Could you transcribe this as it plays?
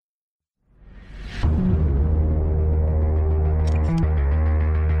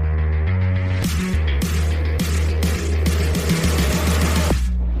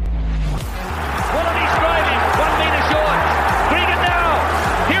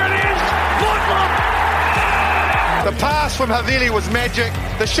pass from Havili was magic.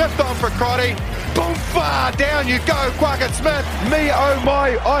 The shift on for Crotty. Boom, far down you go, Quackett Smith. Me, oh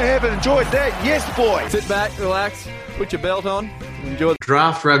my, I have enjoyed that. Yes, boy. Sit back, relax, put your belt on, enjoy.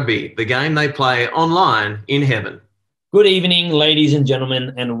 Draft Rugby, the game they play online in heaven. Good evening, ladies and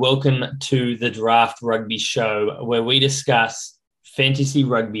gentlemen, and welcome to the Draft Rugby Show, where we discuss fantasy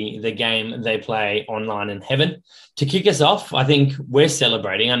rugby, the game they play online in heaven. To kick us off, I think we're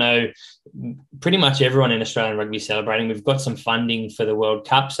celebrating. I know pretty much everyone in Australian rugby is celebrating. We've got some funding for the World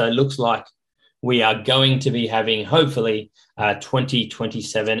Cup, so it looks like we are going to be having, hopefully,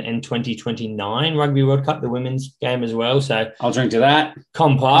 2027 and 2029 Rugby World Cup, the women's game as well. So I'll drink to that.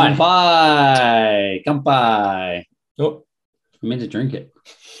 Kampai. Oh, I meant to drink it.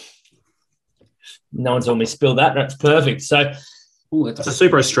 No one saw me spill that. That's perfect. So it's a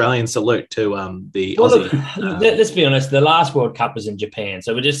super Australian salute to the Aussie. Look, let's be honest, the last World Cup was in Japan,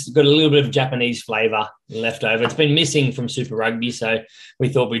 so we just got a little bit of Japanese flavour left over. It's been missing from Super Rugby, so we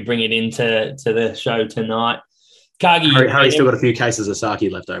thought we'd bring it into the show tonight. Kagi, Harry's still got a few cases of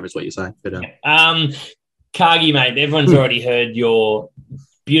sake left over, is what you're saying. But, Kagi, mate, everyone's already heard your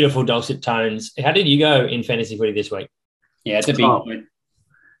beautiful dulcet tones. How did you go in fantasy footy this week? Yeah, it's a big point.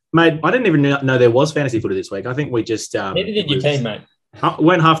 Mate, I didn't even know there was fantasy footy this week. I think we just... How did your team, mate?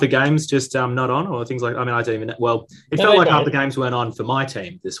 Weren't half the games just not on or things like... I mean, I don't even know. Well, it felt like half the games weren't on for my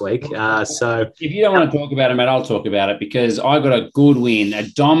team this week. So if you don't want to talk about it, mate, I'll talk about it because I got a good win, a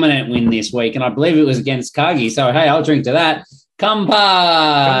dominant win this week, and I believe it was against Kagi. So, hey, I'll drink to that. Kampai.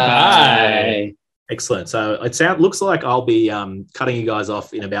 Excellent. So looks like I'll be cutting you guys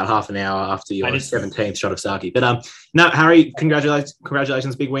off in about half an hour after your 17th shot of sake. But no, Harry,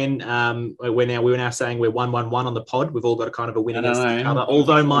 congratulations, big win. We're now saying we're 1-1-1 on the pod. We've all got a kind of a win against each other.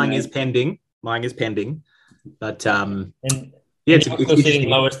 Although mine is pending. But yeah, it's sitting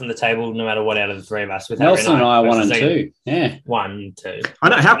lowest on the table, no matter what, out of the three of us. With Nelson and I are 1 and 2. Yeah, 1, 2. I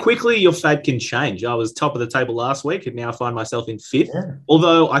know how quickly your fate can change. I was top of the table last week, and now I find myself in 5th. Yeah.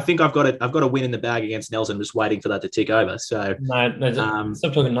 Although I think I've got a win in the bag against Nelson, just waiting for that to tick over. So no,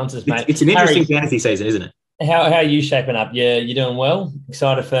 stop talking nonsense, mate. It's an interesting fantasy season, isn't it? How are you shaping up? You doing well?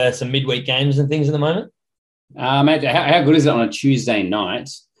 Excited for some midweek games and things at the moment? Mate, how good is it on a Tuesday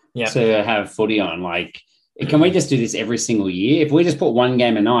night to have footy on? Like, can we just do this every single year? If we just put one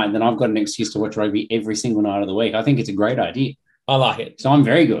game a night, then I've got an excuse to watch rugby every single night of the week. I think it's a great idea. I like it. So I'm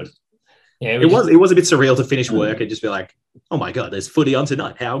very good. Yeah, it was a bit surreal to finish work and just be like, oh my God, there's footy on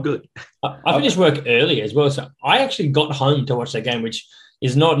tonight. How good. I finished work early as well. So I actually got home to watch that game, which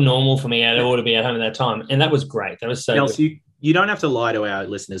is not normal for me at all to be at home at that time. And that was great. That was so good. You don't have to lie to our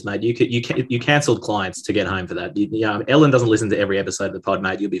listeners, mate. You cancelled clients to get home for that. Ellen doesn't listen to every episode of the pod,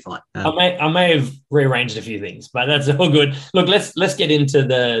 mate. You'll be fine. I may have rearranged a few things, but that's all good. Look, let's get into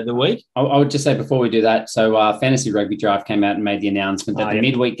the week. I would just say before we do that, so Fantasy Rugby Draft came out and made the announcement that the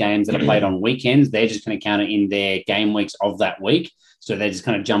midweek games that are played on weekends, they're just going to count it in their game weeks of that week. So they just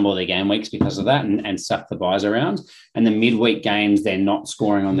kind of jumble their game weeks because of that and suck the buys around. And the midweek games, they're not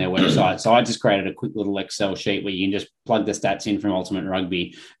scoring on their website. So I just created a quick little Excel sheet where you can just plug the stats in from Ultimate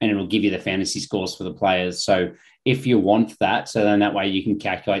Rugby and it'll give you the fantasy scores for the players. So if you want that, so then that way you can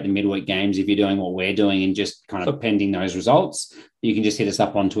calculate the midweek games. If you're doing what we're doing and just kind of pending those results, you can just hit us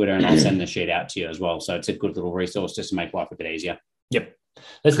up on Twitter and I'll send the sheet out to you as well. So it's a good little resource just to make life a bit easier. Yep.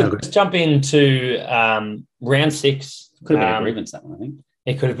 Let's jump into round 6. Could have been a grievance, that one, I think.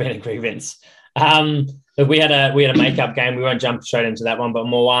 It could have been a grievance. But we had a make-up game. We won't jump straight into that one, but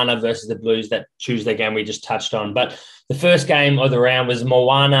Moana versus the Blues, that Tuesday game we just touched on. But the first game of the round was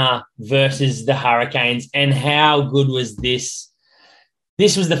Moana versus the Hurricanes. And how good was this?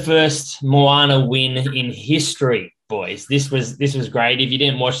 This was the first Moana win in history, boys. This was great. If you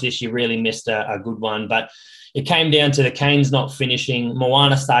didn't watch this, you really missed a good one. But it came down to the Canes not finishing,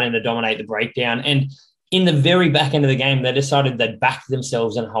 Moana starting to dominate the breakdown. And in the very back end of the game, they decided they'd back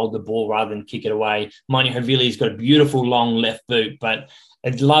themselves and hold the ball rather than kick it away. Mani Havili's got a beautiful long left boot, but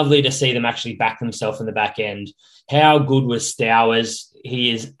it's lovely to see them actually back themselves in the back end. How good was Stowers?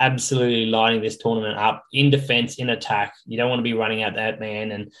 He is absolutely lighting this tournament up in defence, in attack. You don't want to be running out that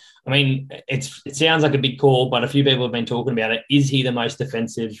man. And I mean, it sounds like a big call, but a few people have been talking about it. Is he the most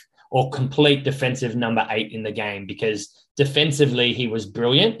defensive or complete defensive number 8 in the game? Because defensively, he was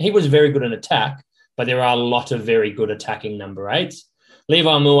brilliant. He was very good in attack, but there are a lot of very good attacking number 8s.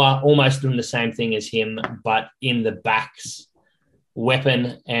 Levi Moore almost doing the same thing as him, but in the backs.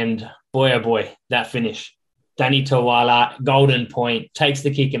 Weapon, and boy, oh boy, that finish. Danny Tawala, golden point, takes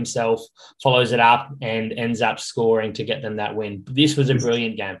the kick himself, follows it up, and ends up scoring to get them that win. This was a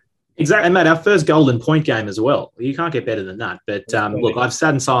brilliant game. Exactly, mate. Our first golden point game as well. You can't get better than that. But look, I've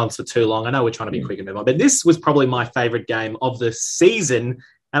sat in silence for too long. I know we're trying to be quick and move on, but this was probably my favourite game of the season.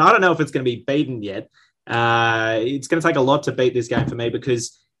 And I don't know if it's going to be beaten yet. It's going to take a lot to beat this game for me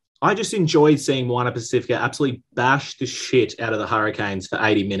because I just enjoyed seeing Moana Pacifica absolutely bash the shit out of the Hurricanes for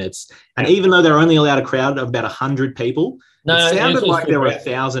 80 minutes. And even though they're only allowed a crowd of about 100 people, it sounded like there were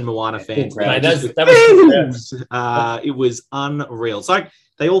 1,000 Moana fans. It was unreal. It's like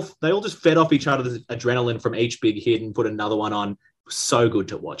they all just fed off each other's adrenaline from each big hit and put another one on. So good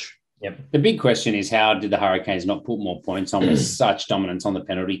to watch. Yep. The big question is, how did the Hurricanes not put more points on with such dominance on the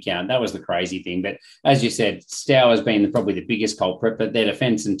penalty count? That was the crazy thing. But as you said, Stour has been probably the biggest culprit, but their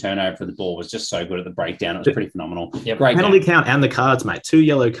defence and turnover for the ball was just so good at the breakdown. It was pretty phenomenal. Yep. Great penalty count and the cards, mate. 2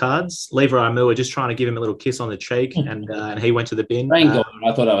 yellow cards. Lever Aumua just trying to give him a little kiss on the cheek, and he went to the bin. Thank God.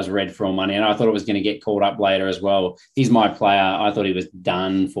 I thought I was red for all money, and I thought it was going to get called up later as well. He's my player. I thought he was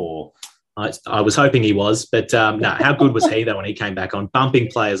done for. I was hoping he was, but no, how good was he, though, when he came back on?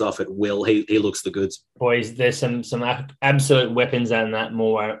 Bumping players off at will. He looks the goods. Boys, there's some absolute weapons on that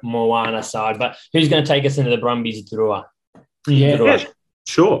Moana side, but who's going to take us into the Brumbies Drua? Yeah,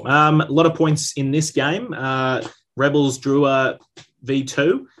 sure. A lot of points in this game. Rebels Drua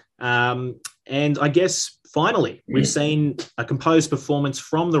V2. And I guess, finally, we've seen a composed performance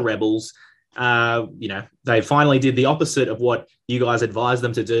from the Rebels. They finally did the opposite of what you guys advised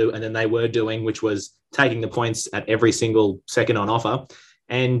them to do, and then they were doing, which was taking the points at every single second on offer.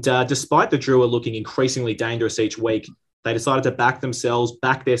 And despite the Drua looking increasingly dangerous each week, they decided to back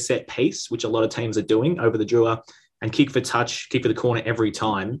their set piece, which a lot of teams are doing over the Drua, and kick for touch, kick for the corner every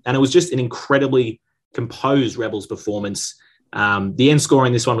time. And it was just an incredibly composed Rebels performance. The end score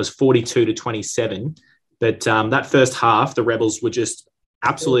in this one was 42-27. But that first half, the Rebels were just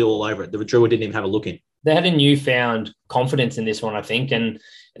absolutely all over it. The Drua didn't even have a look in. They had a newfound confidence in this one, I think. And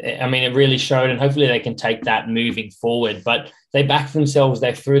I mean, it really showed, and hopefully they can take that moving forward. But they backed themselves,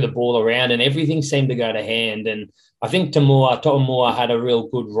 they threw the ball around, and everything seemed to go to hand. And I think To'omua had a real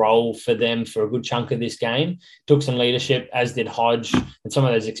good role for them for a good chunk of this game. Took some leadership, as did Hodge, and some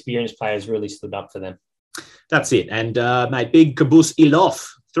of those experienced players really stood up for them. That's it. And, mate, big Caboose Ilof.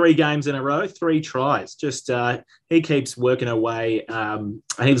 3 games in a row, 3 tries. Just he keeps working away, and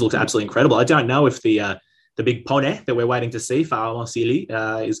he's looked absolutely incredible. I don't know if the big pone that we're waiting to see,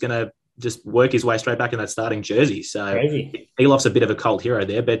 Fa'amasili, is going to just work his way straight back in that starting jersey. So Elof's a bit of a cult hero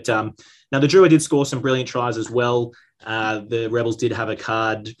there. But now the Drua did score some brilliant tries as well. The Rebels did have a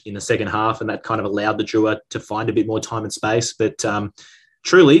card in the second half, and that kind of allowed the Drua to find a bit more time and space. But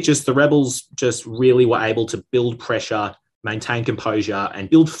truly, just the Rebels just really were able to build pressure, maintain composure, and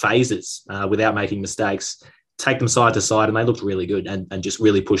build phases without making mistakes, take them side to side, and they looked really good and just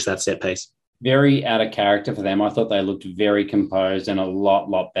really push that set piece. Very out of character for them. I thought they looked very composed and a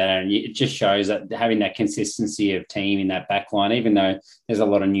lot better. And it just shows that having that consistency of team in that back line, even though there's a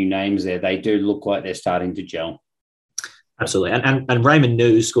lot of new names there, they do look like they're starting to gel. Absolutely. And Raymond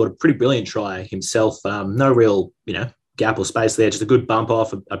New scored a pretty brilliant try himself. No real, gap or space there. Just a good bump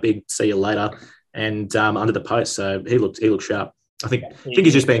off, a big see you later. And under the post, so he looked sharp. I think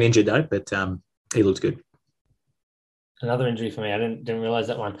he's just been injured though, but he looked good. Another injury for me. I didn't realize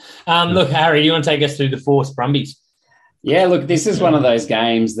that one. Look, Harry, do you want to take us through the Force Brumbies? Yeah, look, this is one of those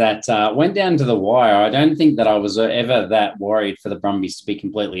games that went down to the wire. I don't think that I was ever that worried for the Brumbies, to be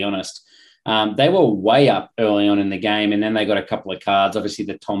completely honest. They were way up early on in the game, and then they got a couple of cards. Obviously,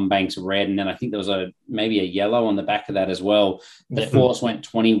 the Tom Banks red, and then I think there was maybe a yellow on the back of that as well. The Force went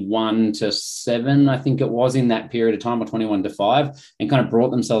 21-7, I think it was, in that period of time, or 21-5, and kind of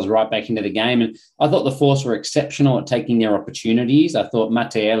brought themselves right back into the game. And I thought the Force were exceptional at taking their opportunities. I thought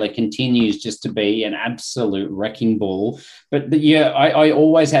Mateela continues just to be an absolute wrecking ball. But I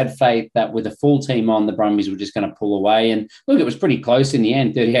always had faith that with a full team on, the Brumbies were just going to pull away. And look, it was pretty close in the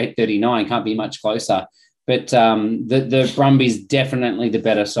end, 38-39. Can't be much closer. But the Brumbies definitely the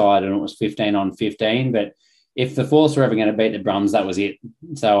better side, and it was 15-15. But if the Force were ever going to beat the Brums, that was it.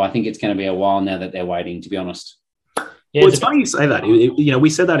 So I think it's going to be a while now that they're waiting, to be honest. Yeah, well, it's funny you say that. We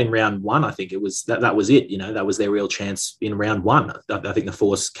said that in round 1. I think it was that was it. That was their real chance in round 1. I think the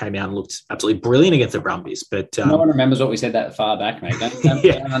Force came out and looked absolutely brilliant against the Brumbies. But no one remembers what we said that far back, mate.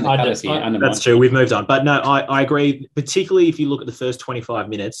 That's true. We've moved on. But no, I agree. Particularly if you look at the first 25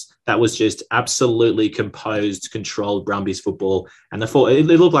 minutes, that was just absolutely composed, controlled Brumbies football. And it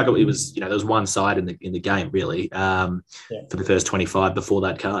looked like it was. There was one side in the game really for the first 25 before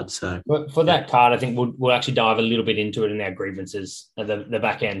that card. So for that card, I think we'll actually dive a little bit into it in our grievances at the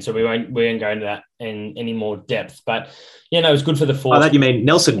back end, so we won't go into that in any more depth. But it was good for the Force. Oh, that you mean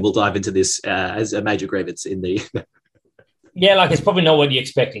Nelson will dive into this as a major grievance in the Yeah, like it's probably not what you're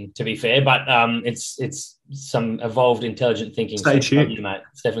expecting, to be fair, but it's some evolved intelligent thinking. Stay tuned. It's not you, mate.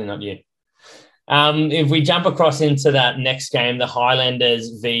 It's definitely not you. If we jump across into that next game, the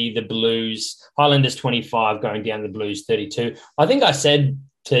Highlanders v the Blues, Highlanders 25 going down the Blues 32. I think I said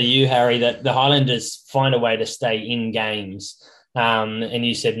to you, Harry, that the Highlanders find a way to stay in games, and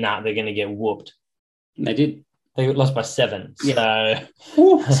you said, nah, they're going to get whooped. They did. They lost by 7. Yeah.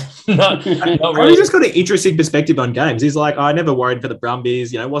 So not really. He's just got an interesting perspective on games. He's like, I never worried for the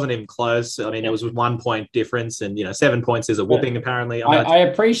Brumbies. It wasn't even close. I mean, it was 1 point difference, and 7 points is a whooping. Apparently, I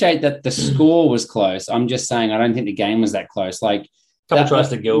appreciate that the score was close. I'm just saying I don't think the game was that close. Like couple tries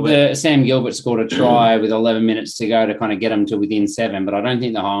to Gilbert. Sam Gilbert scored a try with 11 minutes to go to kind of get them to within 7, but I don't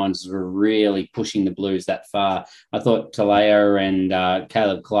think the Highlanders were really pushing the Blues that far. I thought Taleo and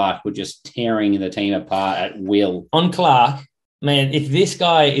Caleb Clark were just tearing the team apart at will. On Clark, man, if this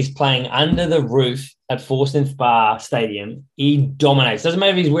guy is playing under the roof at Forsyth Bar Stadium, he dominates. Doesn't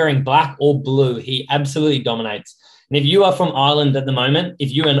matter if he's wearing black or blue, he absolutely dominates. And if you are from Ireland at the moment,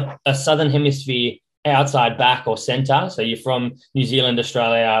 if you're in a Southern Hemisphere outside back or centre, so you're from New Zealand,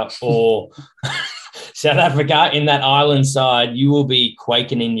 Australia, or South Africa, in that island side, you will be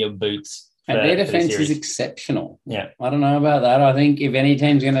quaking in your boots. And their defence is exceptional. Yeah. I don't know about that. I think if any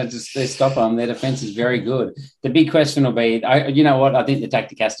team's going to just stop them, their defence is very good. The big question will be, you know what? I think the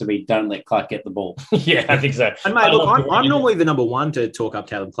tactic has to be don't let Clark get the ball. Yeah, I think so. And mate, look, I'm normally the number one to talk up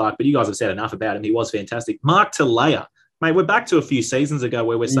Caleb Clark, but you guys have said enough about him. He was fantastic. Mark Talea. Mate, we're back to a few seasons ago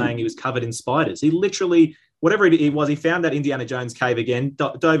where we're saying he was covered in spiders. He literally, whatever it was, he found that Indiana Jones cave again,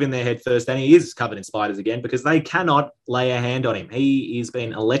 dove in there head first, and he is covered in spiders again because they cannot lay a hand on him. He has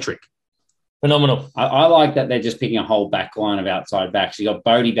been electric. Phenomenal. I like that they're just picking a whole back line of outside backs. You got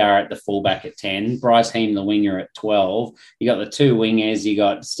Bodie Barrett, the fullback, at 10, Bryce Heem, the winger, at 12. You got the two wingers. You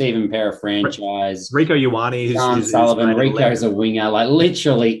got Stephen Perra franchise, Rico Ioane, John Sullivan. Rico's a winger. Like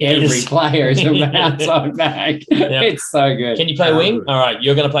literally every player is an outside back. Yep. It's so good. Can you play wing? All right,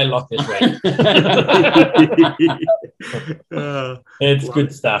 you're going to play lock this week. It's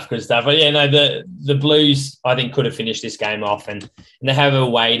good stuff. Good stuff. But yeah, no, the Blues I think could have finished this game off, and they have a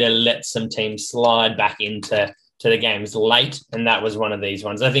way to let some teams slide back into the games late, and that was one of these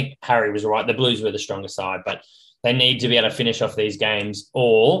ones. I think Harry was right. The Blues were the stronger side, but they need to be able to finish off these games,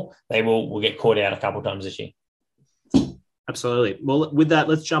 or they will get caught out a couple of times this year. Absolutely. Well, with that,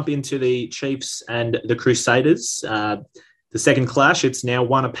 let's jump into the Chiefs and the Crusaders. The second clash, it's now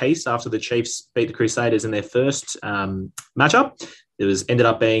 1 apiece after the Chiefs beat the Crusaders in their first matchup. It ended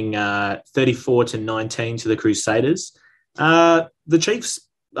up being 34-19 to the Crusaders. The Chiefs,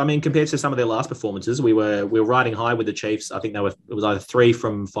 I mean, compared to some of their last performances, we were riding high with the Chiefs. I think it was either 3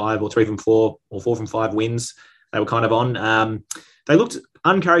 from 5 or 3 from 4 or 4 from 5 wins they were kind of on. They looked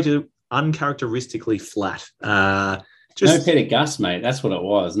uncharacteristically flat. No Peter Gus, mate. That's what it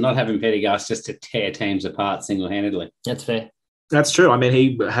was. Not having Peter Gus just to tear teams apart single-handedly. That's fair. That's true. I mean,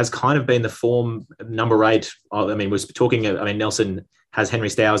 he has kind of been the form number 8. I mean, Nelson has Henry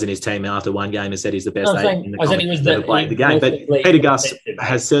Stowers in his team after one game and said he's the best 8 in the competition. He was played the game. But Peter Gus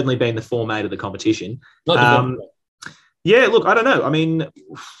has certainly been the form 8 of the competition. Yeah, look, I don't know. I mean,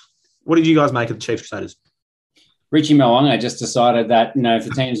 what did you guys make of the Chiefs Crusaders? Richie Mo'unga just decided that, if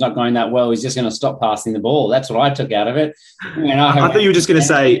the team's not going that well, he's just going to stop passing the ball. That's what I took out of it. I thought you were just going to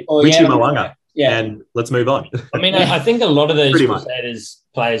say Richie Mo'unga. Yeah. And let's move on. I mean, I think a lot of those Crusaders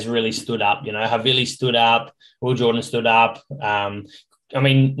players really stood up. Havili stood up. Will Jordan stood up. Pablo,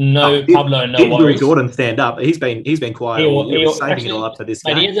 no worries. Will Jordan stand up? He's been quiet. He was saving it all up for this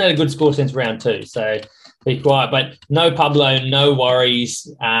game. He hasn't had a good score since round 2, so be quiet. But no Pablo, no worries,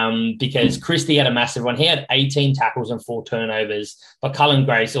 because Christie had a massive one. He had 18 tackles and 4 turnovers. But Cullen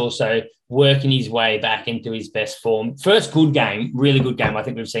Grace also working his way back into his best form. First good game, really good game I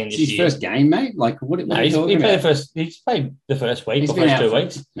think we've seen this year. His first game, mate? Like, what are you talking about? He's played the first week, the first 2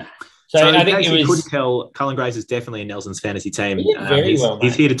 weeks. No. So I think it was. Couldn't tell. Cullen Grace is definitely in Nelson's fantasy team.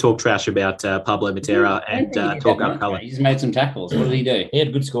 He's here to talk trash about Pablo Matera and talk up Cullen. He's made some tackles. What did he do? He had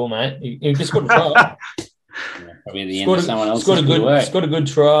a good score, mate. He just scored a try. Probably the end of someone else. Scored a good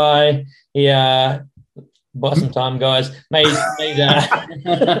try. He buy some time, guys. Made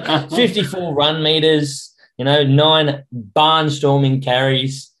 54 run meters. 9 barnstorming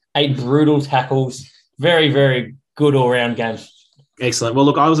carries, 8 brutal tackles. Very, very good all-round game. Excellent. Well,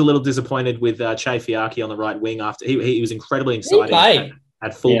 look, I was a little disappointed with Che Fiaki on the right wing after he was incredibly exciting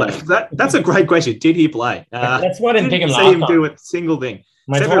at fullback. Yeah. That's a great question. Did he play? That's why I didn't pick him last time. See him do a single thing.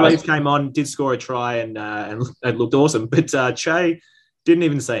 Several Reeves came on, did score a try and looked awesome. But Che Didn't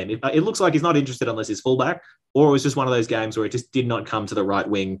even see him. It looks like he's not interested unless he's fullback, or it was just one of those games where it just did not come to the right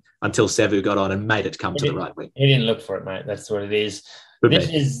wing until Sevu got on and made it come to the right wing. He didn't look for it, mate. That's what it is.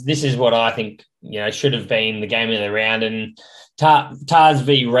 This is what I think, should have been the game of the round. And Tars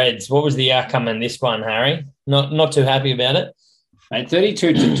v Reds, what was the outcome in this one, Harry? Not too happy about it? Mate,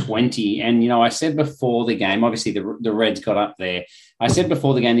 32-20. And, I said before the game, obviously the Reds got up there. I said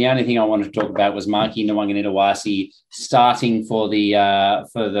before the game, the only thing I wanted to talk about was Marky Nwanganitawasi starting for the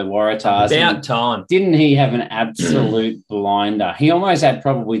Waratahs. About time. Didn't he have an absolute blinder? He almost had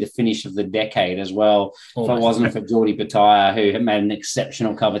probably the finish of the decade as well. Almost. If it wasn't for Geordie Pataya, who had made an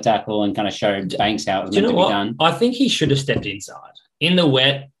exceptional cover tackle and kind of showed Banks how it was meant to be done. I think he should have stepped inside. In the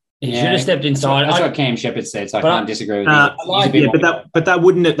wet, he should have stepped inside. That's what Cam Shepherd said, so I can't disagree with him. But that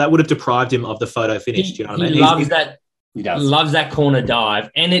would have deprived him of the photo finish. Do you know what I mean? He loves that. He does. Loves that corner dive,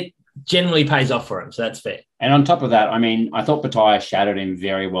 and it generally pays off for him, so that's fair. And on top of that, I thought Pataya shadowed him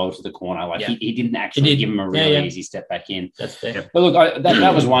very well to the corner. He didn't actually give him a really easy step back in. That's fair. Yeah. But look,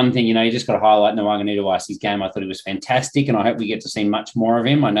 that was one thing, you just got to highlight Nwanganitawasi's game. I thought it was fantastic, and I hope we get to see much more of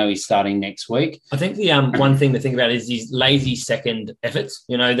him. I know he's starting next week. I think the one thing to think about is his lazy second efforts.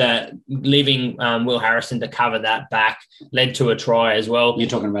 That leaving Will Harrison to cover that back led to a try as well. You're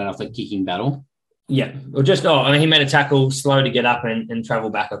talking about after kicking battle? Yeah, or just he made a tackle, slow to get up and travel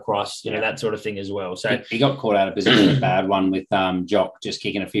back across, that sort of thing as well. So he got caught out of position, a bad one with Jock just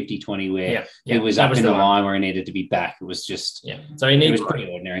kicking a 50-20 where he was up in the line where he needed to be back. It was just So it was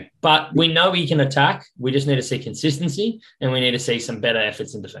pretty ordinary. But we know he can attack. We just need to see consistency, and we need to see some better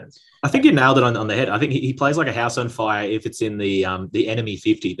efforts in defence. I think you nailed it on the head. I think he plays like a house on fire if it's in the enemy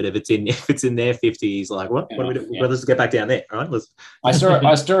 50, but if it's in their 50, he's like, what do we do? Well, let's get back down there. All right, I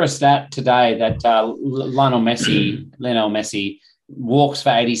saw a stat today that Lionel Messi walks for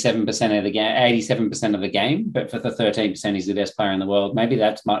 87% of the game, 87% of the game, but for the 13%, he's the best player in the world. Maybe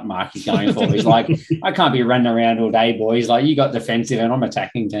that's what Mark is going for. He's like, I can't be running around all day, boys. Like, you got defensive and I'm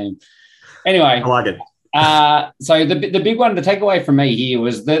attacking team. Anyway, I like it. So the big one to take away from me here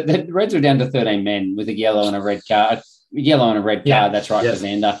was the Reds were down to 13 men with a yellow and a red card. That's right, for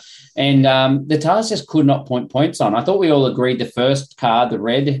Xander. And the Tars just could not point points on. I thought we all agreed the first card, the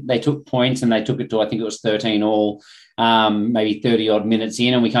red, they took points and they took it to, I think it was 13 all, maybe 30-odd minutes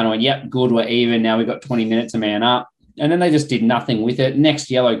in. And we kind of went, yep, good, we're even. Now we've got 20 minutes to man up. And then they just did nothing with it. Next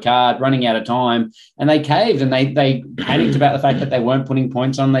yellow card, running out of time. And they caved and they panicked about the fact that they weren't putting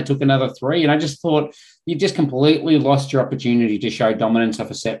points on. They took another 3. And I just thought, you just completely lost your opportunity to show dominance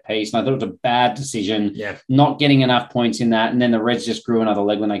off a set piece. And I thought it was a bad decision, not getting enough points in that. And then the Reds just grew another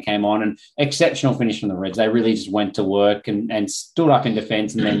leg when they came on. And exceptional finish from the Reds. They really just went to work and stood up in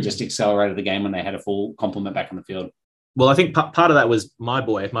defence and then just accelerated the game when they had a full complement back on the field. Well, I think part of that was my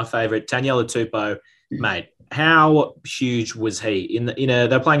favourite, Taniela Tupou, mate. How huge was he?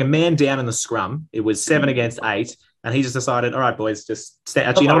 They're playing a man down in the scrum. It was 7 against 8. And he just decided, all right, boys, just stay.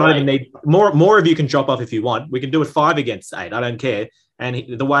 Actually, I don't even need more of you can drop off if you want. We can do it 5 against 8. I don't care. And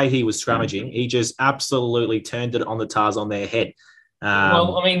the way he was scrummaging, he just absolutely turned it on the Tars on their head.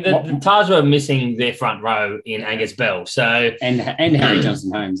 The Tars were missing their front row in Angus Bell, and Harry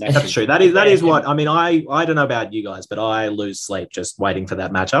Johnson Holmes. That's true. That is what I mean. I don't know about you guys, but I lose sleep just waiting for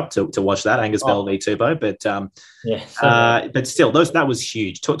that matchup to watch that Angus Bell v Tupou. But still, that was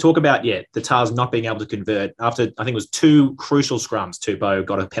huge. Talk about the Tars not being able to convert after I think it was 2 crucial scrums. Tupou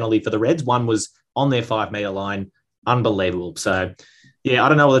got a penalty for the Reds. One was on their 5-metre line. Unbelievable. So. Yeah, I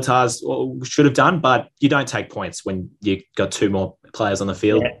don't know what the Tars should have done, but you don't take points when you got 2 more players on the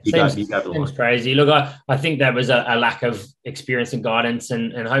field. You go for the line. Seems crazy. Look, I think that was a lack of experience and guidance,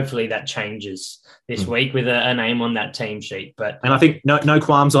 and hopefully that changes this week with a name on that team sheet. And I think no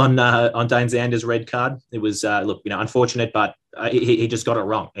qualms on Dane Zander's red card. It was unfortunate, but he just got it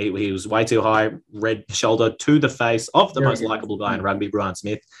wrong. He was way too high, red shoulder to the face of the most likeable guy in rugby, Brian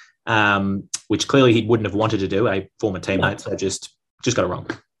Smith, which clearly he wouldn't have wanted to do, a former teammate. So just got it wrong.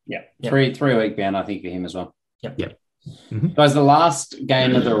 Yeah. 3-week ban, I think, for him as well. Yep. Mm-hmm. Guys, the last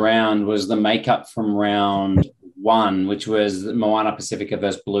game of the round was the makeup from round 1, which was Moana Pacifica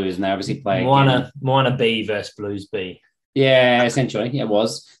versus Blues, and they obviously played Moana B versus Blues B. Yeah, essentially, it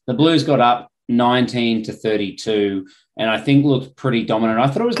was. The Blues got up 19-32, and I think looked pretty dominant. I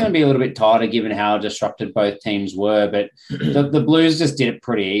thought it was going to be a little bit tighter given how disrupted both teams were, but the Blues just did it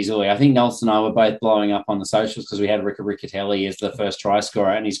pretty easily. I think Nelson and I were both blowing up on the socials because we had Rika Riccatelli as the first try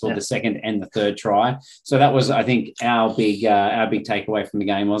scorer, and he scored the second and the third try. So that was, I think, our big takeaway from the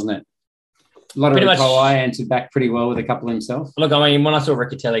game, wasn't it? A lot of Riccatelli answered back pretty well with a couple himself. Look, I mean, when I saw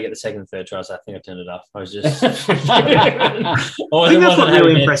Riccatelli get the second and third tries, I think I turned it off. I was just... I think that's what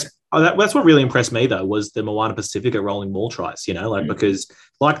really impressed. That's what really impressed me, though, was the Moana Pacifica rolling maul tries, because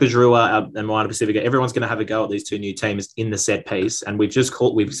like the Drua and Moana Pacifica, everyone's going to have a go at these two new teams in the set piece. And we've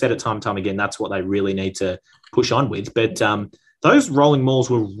said it time and time again, that's what they really need to push on with. But those rolling mauls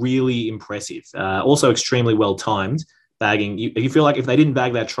were really impressive. Also extremely well timed bagging. You feel like if they didn't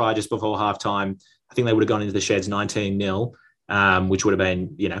bag that try just before halftime, I think they would have gone into the sheds 19-0. Which would have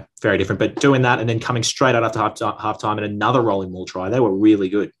been, very different. But doing that and then coming straight out after halftime and another rolling maul try, they were really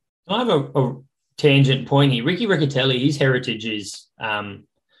good. I have a tangent point here. Ricky Riccatelli, his heritage is, I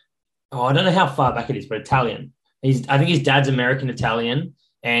don't know how far back it is, but Italian. I think his dad's American-Italian,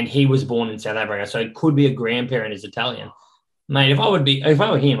 and he was born in South Africa, so it could be a grandparent is Italian. Mate, if I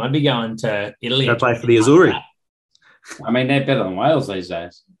were him, I'd be going to Italy. Go play for the Azzurri. I mean, they're better than Wales these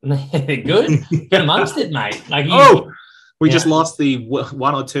days. They're good. Get amongst it, mate. We just lost the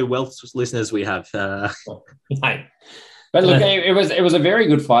one or two Welsh listeners we have. Mate. But look, it was a very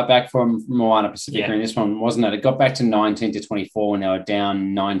good fight back from Moana Pacifica in this one, wasn't it? It got back to 19-24 when they were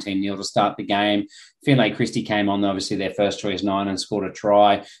down 19-0 to start the game. Finlay Christie came on, obviously their first choice 9 and scored a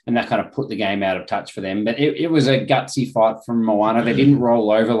try, and that kind of put the game out of touch for them. But it was a gutsy fight from Moana. They didn't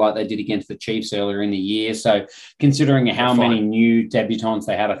roll over like they did against the Chiefs earlier in the year. So considering how many new debutants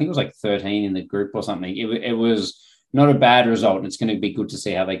they had, I think it was like 13 in the group or something, it was not a bad result, and it's going to be good to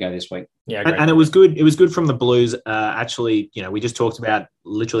see how they go this week. Yeah, and it was good. It was good from the Blues. Actually, we just talked about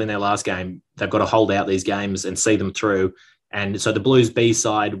literally in their last game, they've got to hold out these games and see them through. And so the Blues B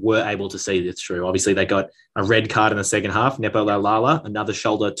side were able to see this through. Obviously, they got a red card in the second half. Nepo Laulala, another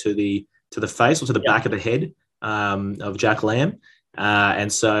shoulder to the face or to the back of the head of Jack Lamb. And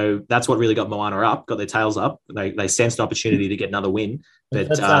so that's what really got Moana up, got their tails up. They sensed an opportunity to get another win. But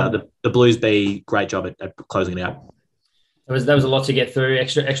the Blues B, great job at closing it out. There was a lot to get through,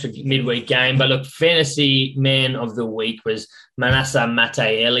 extra midweek game. But look, fantasy man of the week was Manasa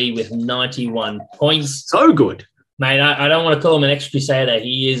Mata'ele with 91 points. So good. Mate, I don't want to call him an ex-Crusader.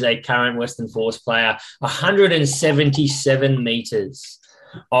 He is a current Western Force player. 177 metres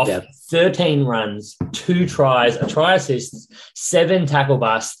off 13 runs, 2 tries, a try assist, 7 tackle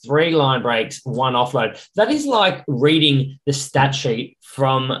busts, 3 line breaks, 1 offload. That is like reading the stat sheet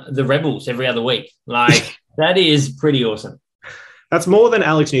from the Rebels every other week. Like, that is pretty awesome. That's more than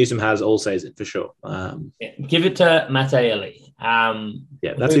Alex Newsom has all season, for sure. Give it to Mata'ele.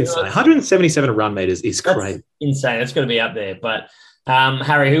 That's insane. 177 run meters is great. Insane. That's going to be up there. But,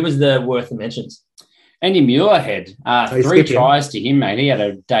 Harry, who was the worth the mentions? Andy Muirhead, 3 tries to him, mate. He had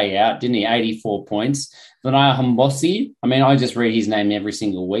a day out, didn't he? 84 points. Lanaya Hombosi, I just read his name every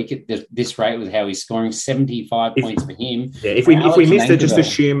single week at this rate with how he's scoring 75 points for him. Yeah, if we missed it, just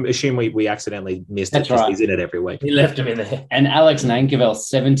assume we accidentally missed it. Right. He's in it every week. He left him in there. And Alex Nankerville,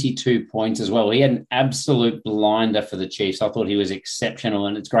 72 points as well. He had an absolute blinder for the Chiefs. I thought he was exceptional,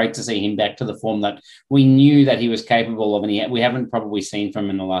 and it's great to see him back to the form that we knew that he was capable of, and we haven't probably seen from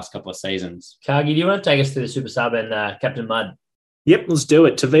him in the last couple of seasons. Kargi, do you want to take us to the Super Sub and Captain Mud? Yep, let's do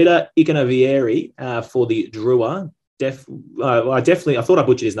it. Tavita Ikanavieri for the Drua. I thought I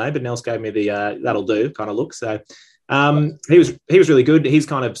butchered his name, but Nels gave me the that'll do kind of look. So he was really good. He's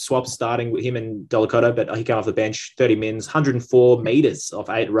kind of swapped starting with him and Delacoto, but he came off the bench, 30 mins, 104 metres off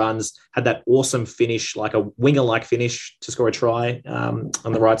 8 runs, had that awesome finish, like a winger-like finish to score a try on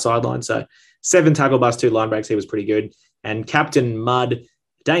the right sideline. So 7 tackle busts, 2 line breaks. He was pretty good. And Captain Mud,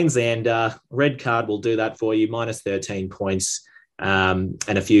 Dane Zander, red card will do that for you, minus 13 points. And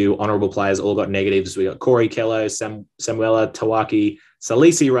a few honourable players all got negatives. We got Corey Kello, Samuela Tawaki,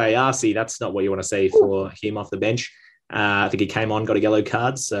 Salisi Rayasi. That's not what you want to see for him off the bench. I think he came on, got a yellow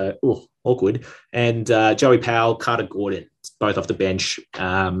card, so awkward. And Joey Powell, Carter Gordon, both off the bench.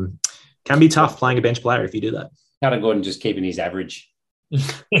 Can be tough playing a bench player if you do that. Carter Gordon just keeping his average.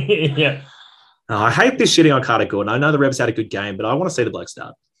 Yeah. I hate this shitting on Carter Gordon. I know the Rebs had a good game, but I want to see the bloke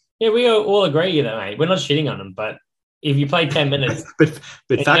start. Yeah, we all agree with that, mate. We're not shitting on him, but if you play 10 minutes... but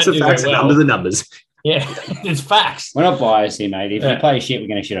facts are facts and numbers are numbers. Yeah, it's facts. We're not biased here, mate. If you play shit, we're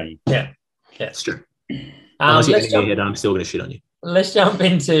going to shit on you. Yeah. It's true. Unless you're in your head, I'm still going to shit on you. Let's jump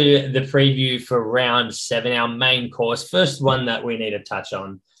into the preview for round 7, our main course. First one that we need to touch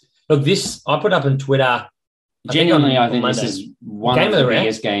on. Look, I put up on Twitter... Genuinely, I think this is one of the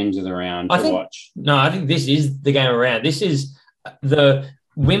biggest games of the round to watch. No, I think this is the game of the round. This is the...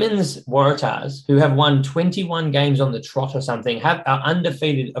 Women's Waratahs, who have won 21 games on the trot or something, are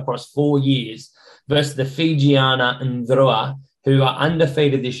undefeated across 4 years versus the Fijiana and Ndrua, who are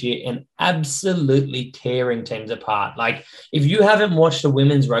undefeated this year and absolutely tearing teams apart. Like, if you haven't watched a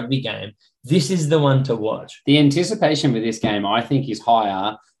women's rugby game, this is the one to watch. The anticipation with this game, I think, is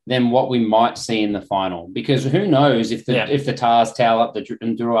higher than what we might see in the final. Because who knows if the Tars towel up the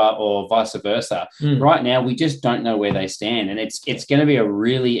Ndura or vice versa. Right now, we just don't know where they stand. And it's going to be a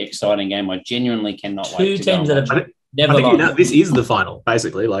really exciting game. I genuinely cannot wait to teams that have never lost. This is the final,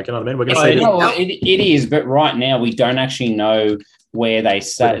 basically. Like, you know what I mean? We're going to see it is, but right now we don't actually know where they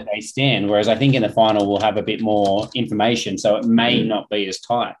stand. Whereas I think in the final we'll have a bit more information, so it may not be as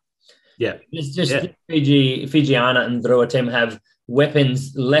tight. Yeah. It's just Fijiana and Drua team have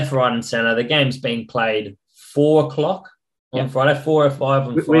weapons left, right, and centre. The game's being played 4:00 on Friday, 4 or 5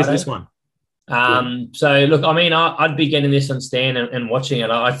 on Friday. Where's this one? So, look, I mean, I'd be getting this on Stan and watching it.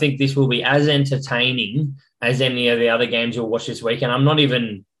 I think this will be as entertaining as any of the other games you'll watch this weekend. I'm not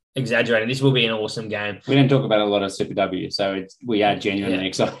even exaggerating. This will be an awesome game. We don't talk about a lot of Super W, so we are genuinely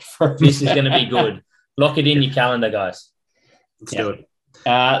excited for it. This is going to be good. Lock it in your calendar, guys. Let's do it.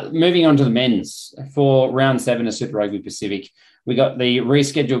 Moving on to the men's for round 7 of Super Rugby Pacific. We got the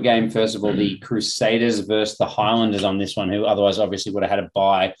rescheduled game, first of all, the Crusaders versus the Highlanders on this one, who otherwise obviously would have had a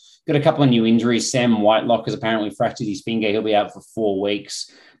bye. Got a couple of new injuries. Sam Whitelock has apparently fractured his finger. He'll be out for 4 weeks.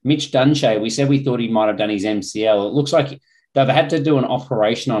 Mitch Dunshea, we said we thought he might have done his MCL. It looks like they've had to do an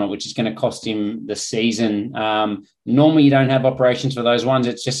operation on it, which is going to cost him the season. Normally, you don't have operations for those ones.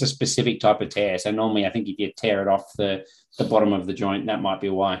 It's just a specific type of tear. So normally, I think if you tear it off the bottom of the joint, that might be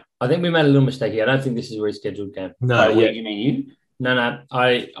why. I think we made a little mistake here. I don't think this is a rescheduled game. No, you mean you? No.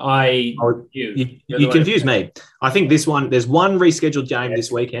 You confused me. I think there's one rescheduled game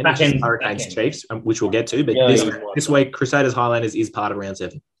this weekend, which is Hurricanes Chiefs, which we'll get to. But this week, Crusaders Highlanders is part of round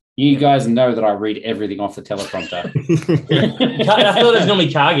 7. You guys know that I read everything off the teleprompter. I thought it was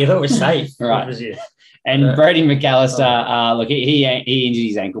normally Cargie. I thought it was safe. Right. And Brady McAllister, look, he injured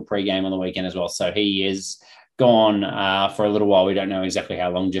his ankle pre-game on the weekend as well. So he is gone for a little while. We don't know exactly how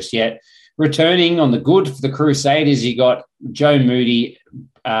long just yet. Returning on the good for the Crusaders, you got Joe Moody,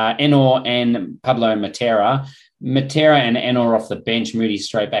 Enor, and Pablo Matera. Matera and Enor off the bench, Moody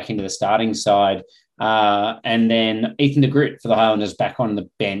straight back into the starting side. And then Ethan de Groot for the Highlanders back on the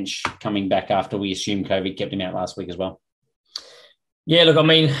bench, coming back after we assumed COVID kept him out last week as well. Yeah, look, I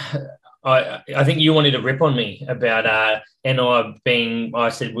mean, I think you wanted to rip on me about Enor being, I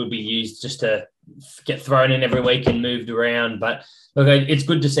said, would be used just to get thrown in every week and moved around. But look, it's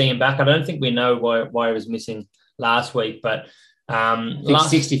good to see him back. I don't think we know why he was missing last week, but I think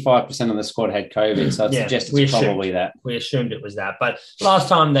 65% of the squad had COVID, so it suggests it's probably that. We assumed it was that. But last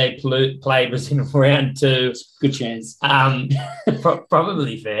time they played was in round 2. Good chance.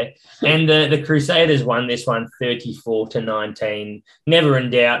 Probably fair. And the Crusaders won this one 34-19. Never in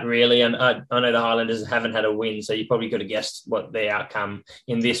doubt, really. And I know the Highlanders haven't had a win, so you probably could have guessed what the outcome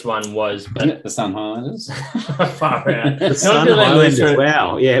in this one was. But the Sun Highlanders? Far out. The Sun Highlanders,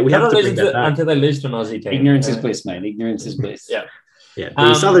 wow. Yeah, we have to bring that back. Until they lose to an Aussie team. Ignorance is bliss, mate. Ignorance is bliss. Yeah,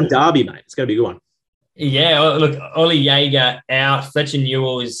 the Southern Derby, mate. It's going to be a good one. Yeah, look, Ollie Jaeger out. Fletcher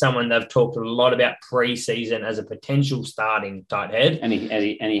Newell is someone they've talked a lot about pre-season as a potential starting tight head. And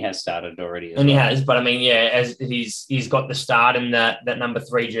he has started already. He has, but I mean, as he's got the start in that number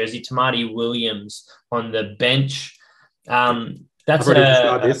 3 jersey. Tamati Williams on the bench. That's I've already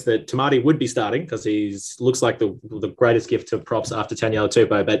described this, that Tamati would be starting because he looks like the greatest gift to props after Taniela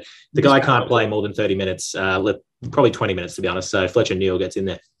Tupou, but the guy can't play more than 30 minutes, probably 20 minutes to be honest, so Fletcher Newell gets in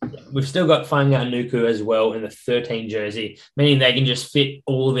there. We've still got Fainga Nuku as well in the 13 jersey, meaning they can just fit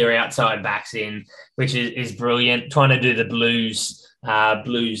all their outside backs in, which is brilliant, trying to do the blues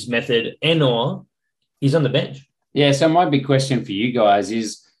method. Enor, he's on the bench. Yeah, so my big question for you guys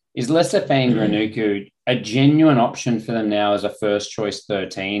is Lester Fainga-Nuku a genuine option for them now as a first choice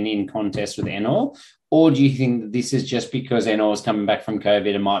 13 in contest with Enor? Or do you think that this is just because Enor is coming back from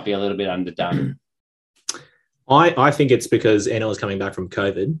COVID and might be a little bit underdone? I think it's because Enor is coming back from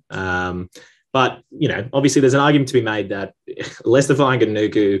COVID. But, obviously there's an argument to be made that Lester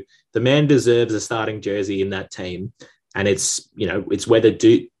Fainga-Nuku, the man deserves a starting jersey in that team. And it's whether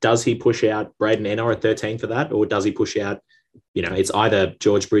does he push out Braden Enor at 13 for that, or does he push out, it's either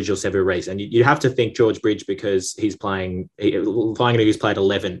George Bridge or Sevu Reece. And you have to think George Bridge because he's playing, Fainga-Nuku's played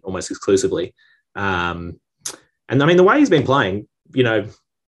 11 almost exclusively. And I mean, the way he's been playing,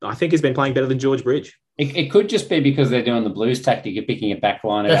 I think he's been playing better than George Bridge. It could just be because they're doing the Blues tactic of picking a back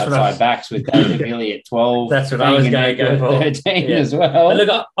line of outside backs with David Billy at 12. That's what I was going to go for. 13 as well. But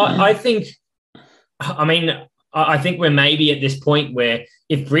look, I think we're maybe at this point where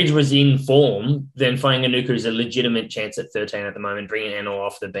if Bridge was in form, then Fainga-Nuku is a legitimate chance at 13 at the moment, bringing Enor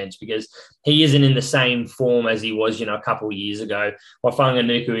off the bench because he isn't in the same form as he was, a couple of years ago, while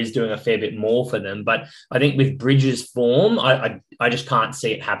Fainga-Nuku is doing a fair bit more for them. But I think with Bridge's form, I just can't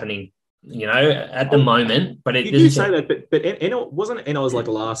see it happening at the moment. But you do say that, but Eno wasn't Eno's like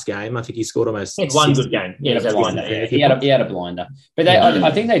last game. I think he scored almost. He had one good game. He had a blinder. He had a blinder. But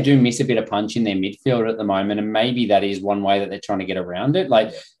I think they do miss a bit of punch in their midfield at the moment, and maybe that is one way that they're trying to get around it.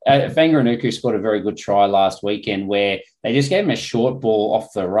 Like Fanganuku scored a very good try last weekend where they just gave him a short ball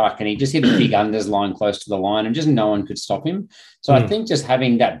off the ruck, and he just hit a big unders line close to the line, and just no one could stop him. So I think just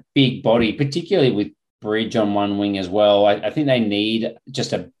having that big body, particularly with Bridge on one wing as well, I think they need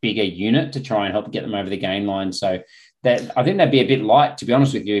just a bigger unit to try and help get them over the game line. So that I think that'd be a bit light, to be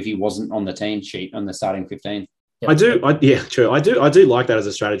honest with you, if he wasn't on the team sheet on the starting 15. True. I do like that as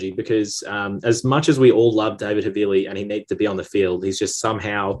a strategy because as much as we all love David Havili and he needs to be on the field, he's just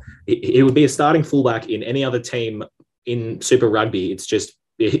somehow he would be a starting fullback in any other team in Super Rugby. It's just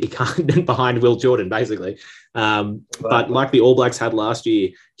he can't behind Will Jordan basically. But like the All Blacks had last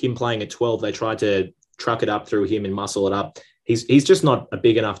year, him playing at 12, they tried to truck it up through him and muscle it up. He's just not a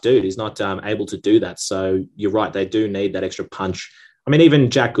big enough dude. He's not able to do that. So you're right. They do need that extra punch. I mean, even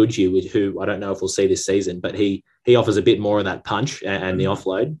Jack Goodhue, who I don't know if we'll see this season, but he offers a bit more of that punch and the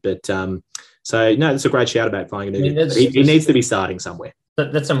offload. But so no, that's a great shout about Fanganuku. He needs to be starting somewhere.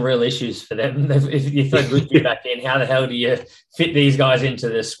 That's some real issues for them. If you throw Goodhue back in, how the hell do you fit these guys into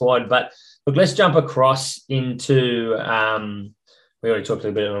the squad? But look, let's jump across into we already talked a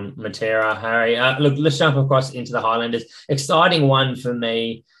little bit on Matera, Harry. Look, let's jump across into the Highlanders. Exciting one for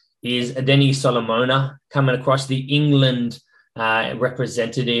me is Adeni Solomona coming across, the England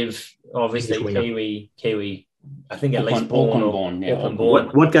representative, obviously Kiwi. I think at least born.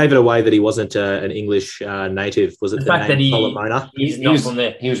 What gave it away that he wasn't an English native? Was it the fact that Solomona? He's not from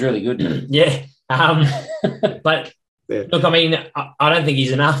there. He was really good. Yeah. But look, I mean, I don't think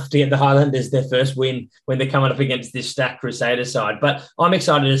he's enough to get the Highlanders their first win when they're coming up against this stacked Crusader side. But I'm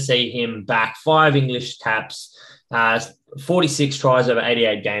excited to see him back. 5 English caps, 46 tries over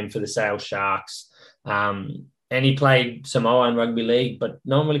 88 games for the Sale Sharks. And he played Samoan rugby league, but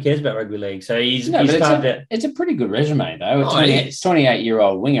no one really cares about rugby league. So it's a pretty good resume, though.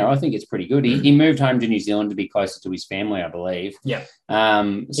 28-year-old winger. I think it's pretty good. He moved home to New Zealand to be closer to his family, I believe. Yeah.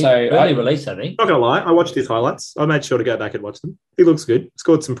 Early release, I think. Not going to lie, I watched his highlights. I made sure to go back and watch them. He looks good.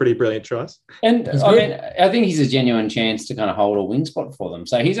 Scored some pretty brilliant tries. And I think he's a genuine chance to kind of hold a wing spot for them.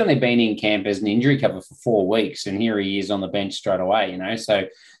 So he's only been in camp as an injury cover for 4 weeks, and here he is on the bench straight away, So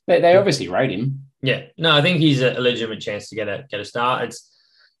they obviously rate him. Yeah, no, I think he's a legitimate chance to get a start.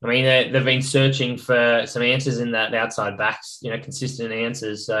 They've been searching for some answers in that outside backs, consistent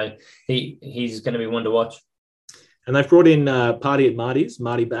answers. So he's going to be one to watch. And they've brought in Party at Marty's.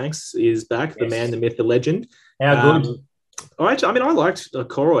 Marty Banks is back, the man, the myth, the legend. How good? I liked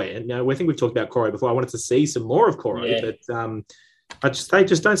Koroi, and I think we've talked about Koroi before. I wanted to see some more of Koroi, but they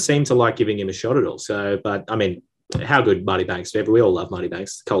just don't seem to like giving him a shot at all. So, but I mean, how good Marty Banks? We all love Marty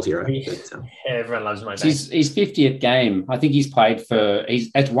Banks, cult hero. Everyone loves Marty Banks. His 50th game. I think he's played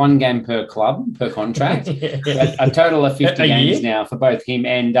that's 1 game per club, per contract. A total of 50 games now for both him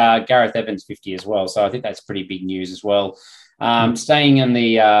and Gareth Evans 50 as well. So I think that's pretty big news as well. Staying on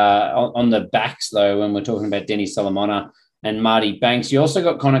the backs, though, when we're talking about Denny Solomona and Marty Banks, you also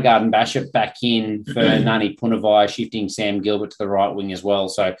got Connor Garden-Bashop back in for Nani Punavai, shifting Sam Gilbert to the right wing as well.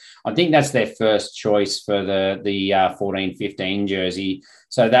 So I think that's their first choice for the 14-15 jersey.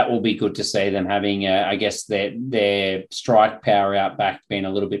 So that will be good to see them having, their strike power out back being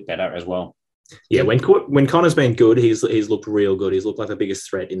a little bit better as well. Yeah, when Connor's been good, he's looked real good. He's looked like the biggest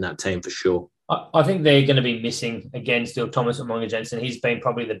threat in that team for sure. I think they're going to be missing, again, still Thomas Umonga-Jensen. He's been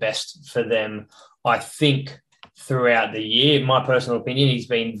probably the best for them, I think, throughout the year. In my personal opinion, he's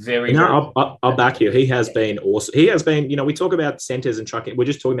been very... No, I'll back you. He has been awesome. He has been, we talk about centres and trucking. We're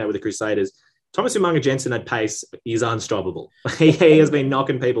just talking about with the Crusaders. Thomas Umonga-Jensen at pace is unstoppable. He has been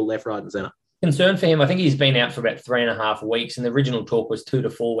knocking people left, right and centre. Concern for him, I think he's been out for about 3.5 weeks, and the original talk was 2 to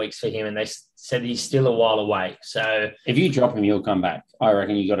 4 weeks for him, and they said he's still a while away. So if you drop him, he'll come back. I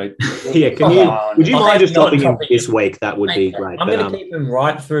reckon you got to. Yeah, would you mind just dropping him this week? That would be great. I'm going to keep him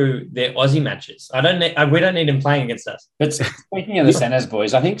right through their Aussie matches. We don't need him playing against us. But speaking of the centres,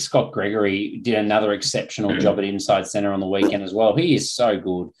 boys, I think Scott Gregory did another exceptional job at inside centre on the weekend as well. He is so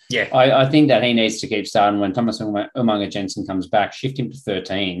good. Yeah, I think that he needs to keep starting when Thomas Umonga-Jensen comes back. Shift him to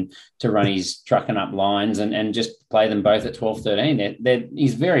 13 to run his trucking up lines and just play them both at 12-13.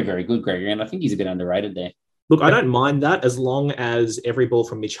 He's very, very good, Gregory, and I think he's a bit underrated there. Look, I don't mind that as long as every ball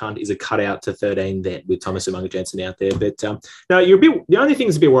from Mitch Hunt is a cutout to 13 there with Thomas Umonga-Jensen out there. But no, the only thing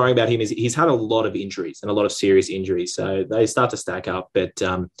that's a bit worrying about him is he's had a lot of injuries and a lot of serious injuries. So they start to stack up. But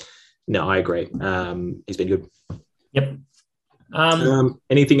no, I agree. He's been good. Yep.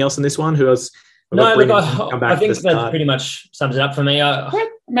 Anything else in this one? Who else? No, look, I think that pretty much sums it up for me.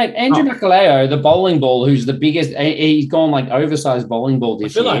 Mate, Andrew Makaleo, the bowling ball, who's the biggest, he's gone like oversized bowling ball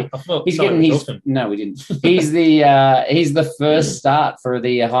this year. He's getting his. No, we didn't. He's the first start for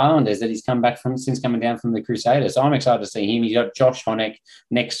the Highlanders that he's come back from since coming down from the Crusaders. So I'm excited to see him. He's got Josh Honeck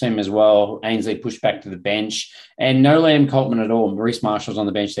next to him as well. Ainsley pushed back to the bench, and no Liam Coltman at all. Maurice Marshall's on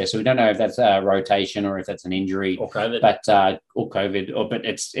the bench there, so we don't know if that's a rotation or if that's an injury or COVID. But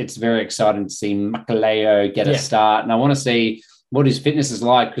it's very exciting to see Makaleo get a start, and I want to see what his fitness is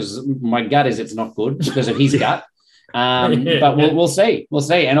like, because my gut is it's not good because of his gut. But we'll see. We'll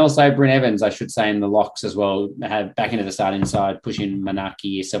see. And also Bryn Evans, I should say, in the locks as well, have back into the start inside, pushing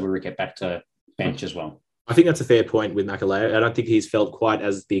Manaki, Selby-Rickett back to bench as well. I think that's a fair point with Makaleo. I don't think he's felt quite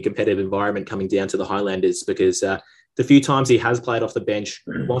as the competitive environment coming down to the Highlanders, because the few times he has played off the bench,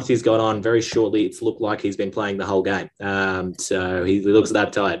 once he's got on very shortly, it's looked like he's been playing the whole game. So he looks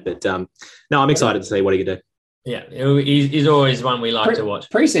that tired. But no, I'm excited to see what he can do. Yeah, he's always one we like to watch.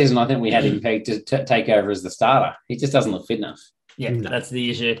 Pre-season, I think we had him pegged to take over as the starter. He just doesn't look fit enough. Yeah, that's the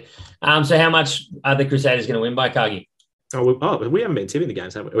issue. So how much are the Crusaders going to win by, Cargie? We haven't been tipping the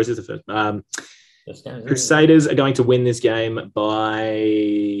games, have we? Or is this the first? Crusaders are going to win this game by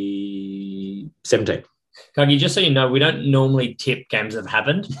 17. Cargie, just so you know, we don't normally tip games that have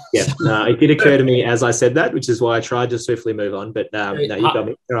happened. Yeah, it did occur to me as I said that, which is why I tried to swiftly move on. But no, you got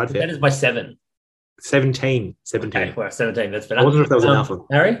me. All right, fair. That is by 7. 17. Okay, well, 17. That's better. I wasn't sure if that was enough.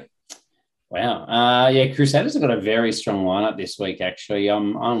 Harry? Wow. Crusaders have got a very strong lineup this week, actually.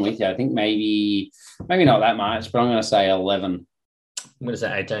 I'm with you. I think maybe not that much, but I'm going to say 11. I'm going to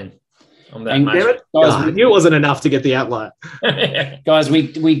say 18. Guys, I knew it wasn't enough to get the outlier. Guys,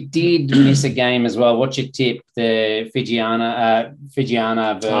 we did miss a game as well. What's your tip? The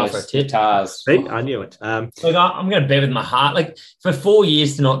Fijiana versus Tars. See, I knew it. Look, I'm going to bet with my heart. Like, for 4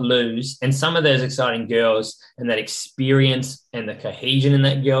 years to not lose, and some of those exciting girls and that experience and the cohesion in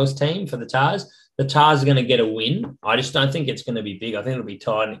that girls' team for the Tars are going to get a win. I just don't think it's going to be big. I think it'll be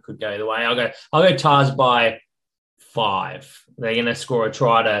tight and it could go either way. I'll go Tars by 5. They're going to score a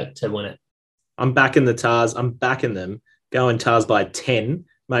try to win it. I'm backing the Tars. I'm backing them. Going Tars by 10.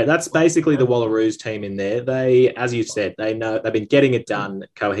 Mate, that's basically the Wallaroos team in there. They, as you said, they know they've been getting it done.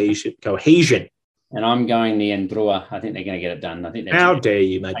 Cohesion. And I'm going the Ndrua. I think they're going to get it done. I think. How dare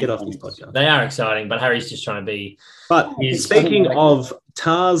you, mate? Get off this podcast. They are exciting, but Harry's just trying to be. But speaking of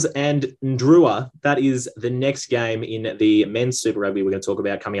Tars and Ndrua, that is the next game in the men's Super Rugby we're going to talk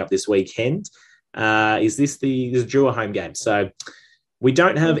about coming up this weekend. Is this the Drua home game? So we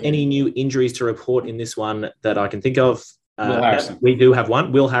don't have any new injuries to report in this one that I can think of. We do have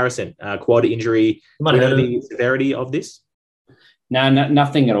one. Will Harrison, quad injury. Do we know the severity of this? No,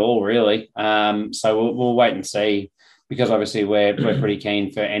 nothing at all, really. So we'll wait and see, because obviously we're pretty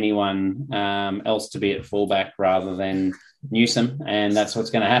keen for anyone else to be at fullback rather than Newsom, and that's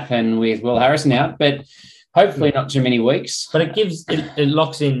what's going to happen with Will Harrison out. But hopefully not too many weeks. But it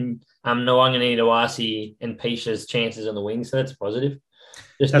locks in Nwangani, Dawasi, and Pisha's chances on the wing, so that's positive.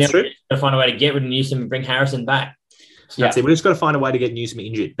 That's true. To find a way to get rid of Newsom and bring Harrison back. That's it. We've just got to find a way to get Newsom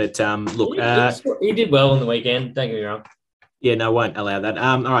injured. But look, he did well on the weekend. Don't get me wrong. Yeah, no, won't allow that.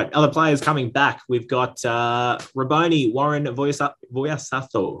 All right, other players coming back. We've got Raboni, Warren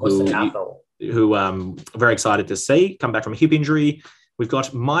Voyasato, who very excited to see come back from a hip injury. We've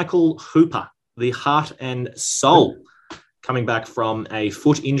got Michael Hooper, the heart and soul, coming back from a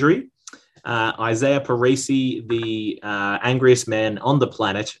foot injury. Isaiah Parisi, the angriest man on the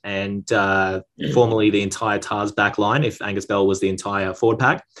planet, and formerly the entire Tars back line, if Angus Bell was the entire forward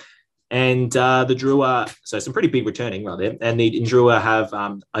pack. And the Drua, so some pretty big returning right there. And the Drua have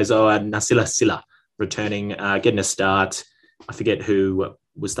Izoa Nasila Silla returning, getting a start. I forget who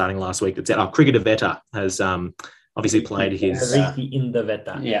was starting last week. Cricketer Veta has obviously played his... in the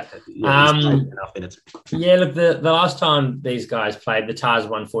Veta. Yeah. Enough minutes. Yeah, look, the last time these guys played, the Tars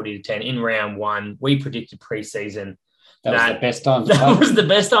won 40-10 in round 1. We predicted pre-season that was the best time. That was the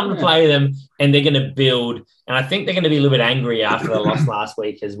best time to play them, and they're going to build. And I think they're going to be a little bit angry after the loss last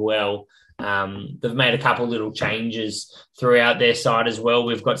week as well. They've made a couple little changes throughout their side as well.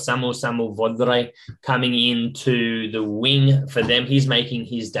 We've got Samuel Vodre coming into the wing for them. He's making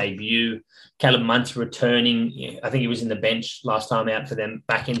his debut. Caleb Muntz returning. I think he was in the bench last time out for them,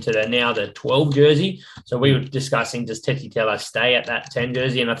 back into the 12 jersey. So we were discussing, does Teti Tella stay at that 10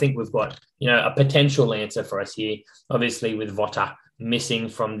 jersey? And I think we've got, a potential answer for us here, obviously with Vota missing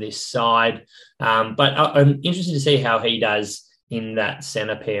from this side. But I'm interested to see how he does in that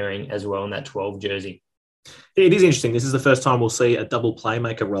centre pairing as well in that 12 jersey. It is interesting. This is the first time we'll see a double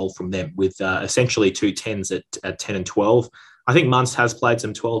playmaker role from them with essentially two 10s at 10 and 12. I think Muntz has played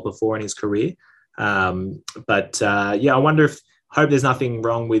some 12 before in his career. I wonder Hope there's nothing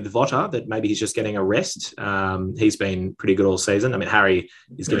wrong with Votter, that maybe he's just getting a rest. He's been pretty good all season. I mean, Harry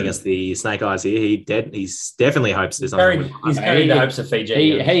is giving us the snake eyes here. He's definitely hopes there's nothing wrong with He's carried the hopes of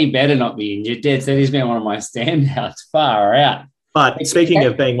Fiji. He better not be injured. Dad said he's been one of my standouts. Far out. But speaking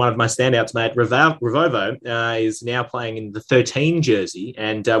of being one of my standouts, mate, Ravovo is now playing in the 13 jersey,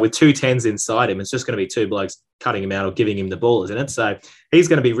 and with 2 10s inside him, it's just going to be 2 blokes cutting him out or giving him the ball, isn't it? So he's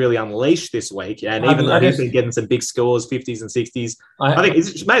going to be really unleashed this week. And even though he's been getting some big scores, 50s and 60s, I think he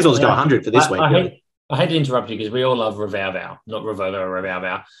may as well just go 100 for this week. I hate to interrupt you because we all love Ravovo, not Ravovo or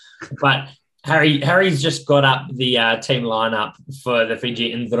Ravovo. But Harry's just got up the team lineup for the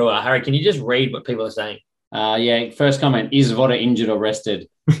Fiji in Drua. Harry, can you just read what people are saying? First comment, is Votter injured or rested?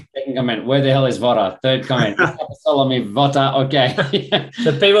 Second comment, where the hell is Votter? Third comment, Solomon Votter. Okay.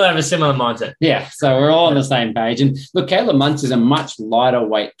 So people have a similar mindset. Yeah, so we're all on the same page. And look, Caleb Muntz is a much lighter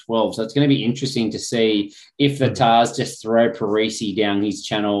weight 12, so it's going to be interesting to see if the Tars just throw Parisi down his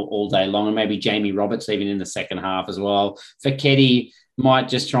channel all day long, and maybe Jamie Roberts even in the second half as well. Feketi might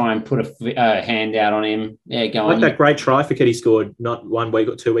just try and put a hand out on him. Yeah, go on. That great try Feketi scored not 1 week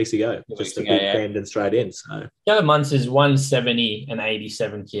or 2 weeks ago. Just a big hand and straight in. So Caleb Muntz is 170 and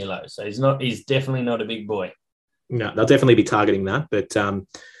 87 kilos. So he's definitely not a big boy. No, they'll definitely be targeting that. But I'm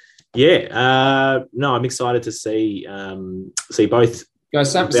excited to see both.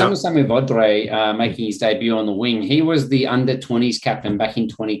 Guys, Samu Vodre making his debut on the wing. He was the under-20s captain back in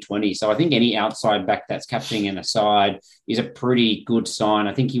 2020. So I think any outside back that's captaining an aside is a pretty good sign.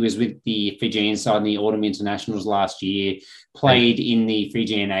 I think he was with the Fijian side in the Autumn Internationals last year, played in the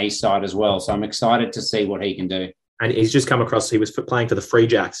Fijian A side as well. So I'm excited to see what he can do. And he's just come across, he was playing for the Free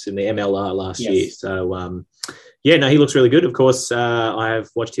Jacks in the MLR last year. So, he looks really good. Of course, I have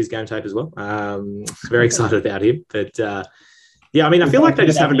watched his game tape as well. Very excited about him. But, I feel like they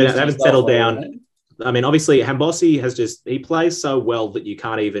just haven't settled down. I mean, obviously, Hambosi he plays so well that you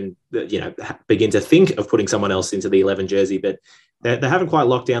can't even, begin to think of putting someone else into the 11 jersey, but they haven't quite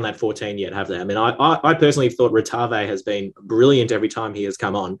locked down that 14 yet, have they? I mean, I personally thought Ratave has been brilliant every time he has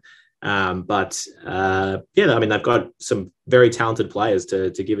come on. They've got some very talented players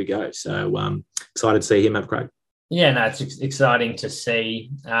to give a go. So excited to see him have a crack. Yeah, no, it's exciting to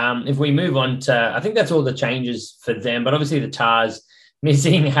see. If we move on to, I think that's all the changes for them, but obviously the Tars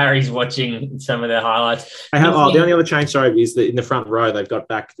missing Harry's watching some of their highlights. The only other change, is that in the front row, they've got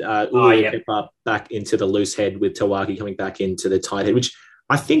back back into the loose head with Tawaki coming back into the tight head, which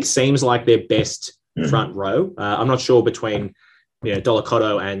I think seems like their best front row. I'm not sure between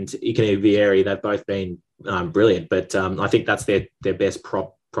Dolakoto and Ikene Vieri, they've both been brilliant, but I think that's their best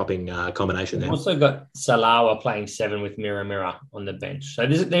propping combination there. Also got Salawa playing 7 with Mira on the bench. So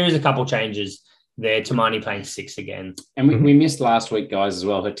there is a couple changes there. Tamani playing 6 again. And we missed last week, guys, as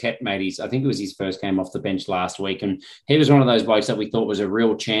well. Hatet made I think it was his first game off the bench last week. And he was one of those blokes that we thought was a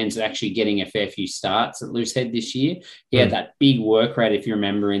real chance at actually getting a fair few starts at Loosehead this year. He had that big work rate, if you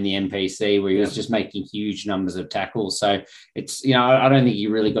remember, in the NPC where he was just making huge numbers of tackles. So it's, I don't think he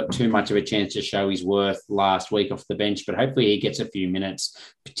really got too much of a chance to show his worth last week off the bench, but hopefully he gets a few minutes,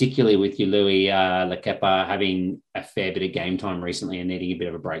 particularly with Louis Lakepa having a fair bit of game time recently and needing a bit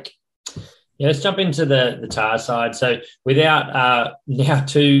of a break. Yeah, let's jump into the Tar side. So without now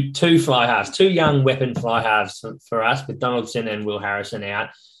two fly halves, 2 young weapon fly halves for us with Donaldson and Will Harrison out.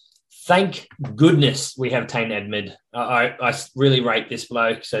 Thank goodness we have Tane Edmund. I really rate this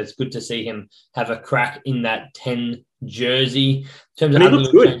bloke, so it's good to see him have a crack in that 10 jersey. He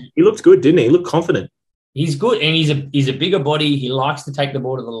looked good. He looked good, didn't he? He looked confident. He's good, and he's a bigger body. He likes to take the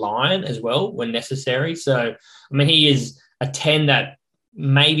ball to the line as well when necessary. So, I mean, he is a 10 that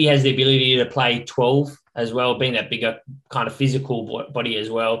maybe has the ability to play 12 as well, being that bigger kind of physical body as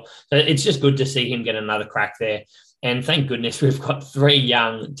well. So it's just good to see him get another crack there. And thank goodness we've got 3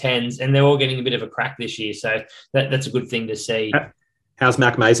 young 10s, and they're all getting a bit of a crack this year. So that's a good thing to see. How's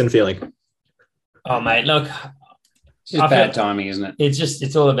Mac Mason feeling? Oh, mate, look. It's just bad timing, isn't it?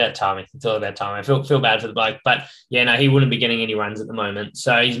 It's all about timing. It's all about timing. I feel bad for the bloke. But, he wouldn't be getting any runs at the moment.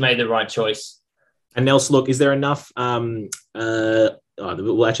 So he's made the right choice. And Nelson, look, is there enough actually,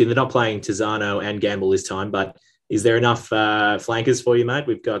 they're not playing Tizano and Gamble this time, but is there enough flankers for you, mate?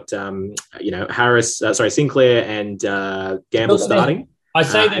 We've got, Sinclair and Gamble starting. I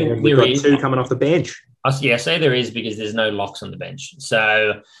say we've got 2 coming off the bench. I say there is because there's no locks on the bench.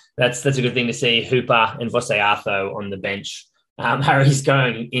 So that's a good thing to see. Hooper and Voseatho on the bench. Harry's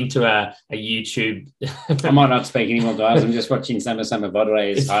going into a YouTube. I might not speak anymore, guys. I'm just watching some of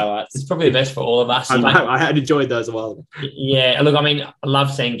Vodre's highlights. It's probably the best for all of us. I had enjoyed those a while. Yeah, look, I mean, I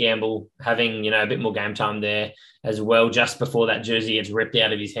love seeing Gamble having, a bit more game time there as well, just before that jersey gets ripped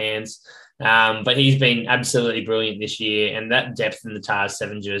out of his hands. But he's been absolutely brilliant this year, and that depth in the Tars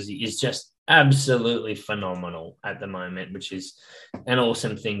 7 jersey is just absolutely phenomenal at the moment, which is an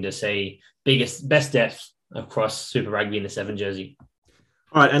awesome thing to see. Best depth across Super Rugby in the 7 jersey.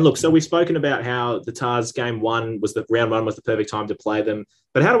 All right, and look, so we've spoken about how the Tars round one was the perfect time to play them.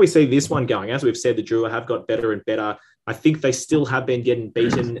 But how do we see this one going? As we've said, the Drua have got better and better. I think they still have been getting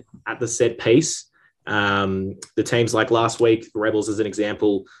beaten at the set piece. The teams like last week, the Rebels as an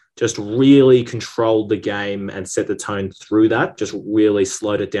example, just really controlled the game and set the tone through that, just really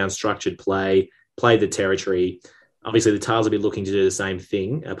slowed it down, structured play, played the territory. Obviously, the Tars will be looking to do the same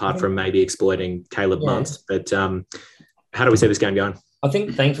thing, apart from maybe exploiting Caleb Muntz. But how do we see this game going? I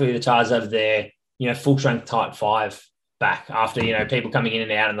think, thankfully, the Tars have their, full-strength type 5 back after, people coming in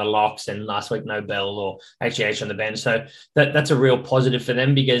and out in the locks, and last week no Bell or HH on the bench. So that's a real positive for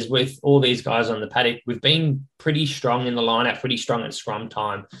them, because with all these guys on the paddock, we've been pretty strong in the lineup, pretty strong at scrum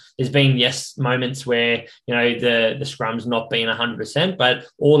time. There's been, moments where, the scrum's not been 100%, but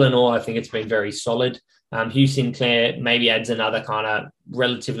all in all, I think it's been very solid. Hugh Sinclair maybe adds another kind of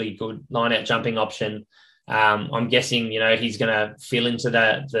relatively good line-out jumping option. I'm guessing, he's going to fill into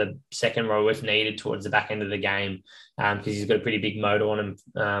the second row if needed towards the back end of the game, because he's got a pretty big motor on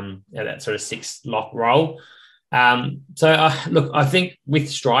him, that sort of 6-lock role. Look, I think with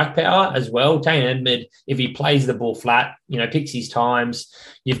strike power as well, Tane Edmed, if he plays the ball flat, picks his times,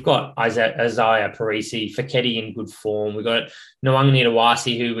 you've got Isaiah Parisi, Feketi in good form. We've got Nwangani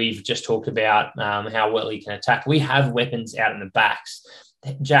Tawasi, who we've just talked about, how well he can attack. We have weapons out in the backs.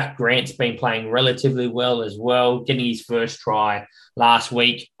 Jack Grant's been playing relatively well as well, getting his first try last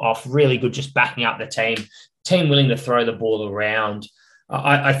week off really good, just backing up the team willing to throw the ball around.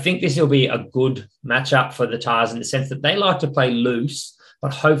 I think this will be a good matchup for the Tars in the sense that they like to play loose,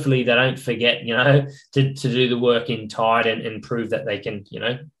 but hopefully they don't forget, to do the work in tight and prove that they can,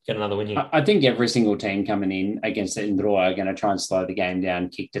 get another win here. I think every single team coming in against the Indroa are going to try and slow the game down,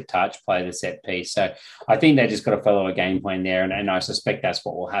 kick to touch, play the set piece. So I think they just got to follow a game plan there, and I suspect that's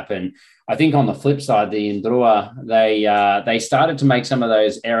what will happen. I think on the flip side, the Indroa, they started to make some of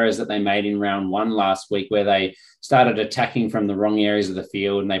those errors that they made in round 1 last week, where they started attacking from the wrong areas of the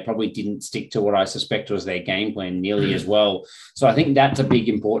field, and they probably didn't stick to what I suspect was their game plan nearly as well. So I think that's a big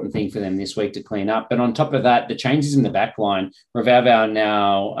important thing for them this week to clean up. But on top of that, the changes in the back line, Ravavau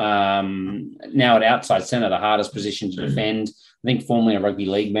now at outside centre, the hardest position to defend. I think formerly a rugby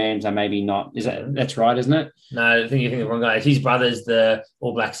league man, so maybe not. That's right, isn't it? No, I think you think the wrong guy. His brother's the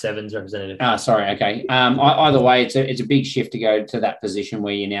All Black Sevens representative. Sorry. Okay. Either way, it's a big shift to go to that position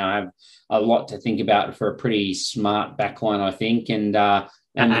where you now have a lot to think about for a pretty smart backline, I think, and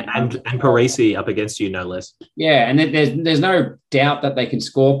Parisi up against you, no less. Yeah, and there's no doubt that they can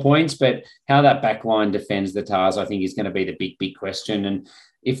score points, but how that backline defends the Tars, I think, is going to be the big question. And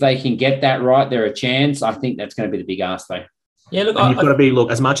if they can get that right, they're a chance. I think that's going to be the big ask, though. Yeah, look, you've got to be,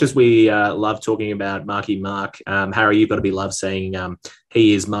 as much as we love talking about Marky Mark, Harry, you've got to be saying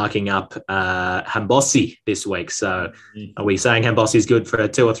he is marking up Hambosi this week. So are we saying Hambosi is good for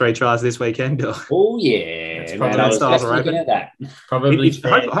 2 or 3 tries this weekend? Oh, yeah. Looking at that. Probably.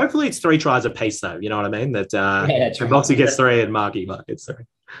 Hopefully it's 3 tries a piece, though. You know what I mean? That Hambosi gets 3 and Marky Mark gets 3.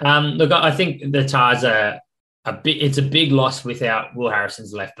 Look, I think the Tars are it's a big loss without Will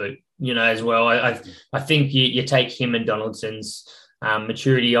Harrison's left boot, as well. I think you take him and Donaldson's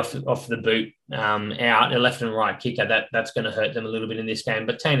maturity off the boot out, a left and right kicker, that's going to hurt them a little bit in this game.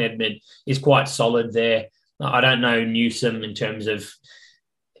 But Tane Edmed is quite solid there. I don't know Newsom in terms of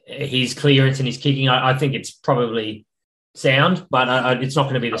his clearance and his kicking. I think it's probably sound, but it's not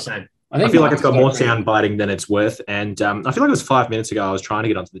going to be the same. I feel like it's got more sound biting than it's worth. And I feel like it was 5 minutes ago I was trying to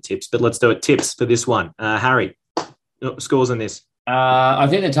get onto the tips, but let's do it. Tips for this one. Harry, scores on this. I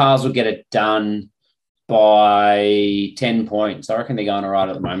think the Tars will get it done by 10 points. I reckon they're going all right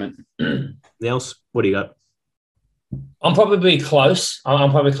at the moment. Nels, what do you got? I'm probably close.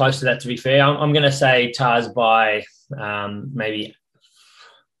 I'm probably close to that, to be fair. I'm going to say Tars by maybe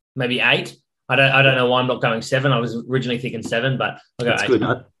 8. I don't know why I'm not going 7. I was originally thinking 7, but I'll go That's 8.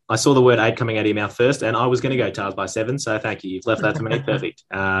 Good. I saw the word 8 coming out of your mouth first, and I was going to go Tars by 7, so thank you. You've left that to me. Perfect.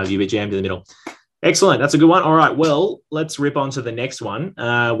 You were jammed in the middle. Excellent. That's a good one. All right, well, let's rip on to the next one.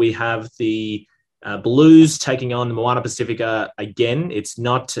 We have the Blues taking on Moana Pacifica again. It's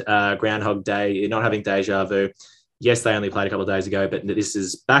not Groundhog Day. You're not having deja vu. Yes, they only played a couple of days ago, but this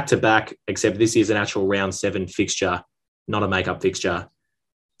is back-to-back, except this is an actual round 7 fixture, not a make-up fixture.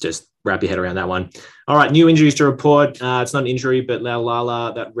 Just wrap your head around that one. All right, new injuries to report. It's not an injury, but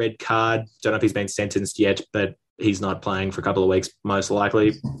Laulala, that red card, don't know if he's been sentenced yet, but he's not playing for a couple of weeks, most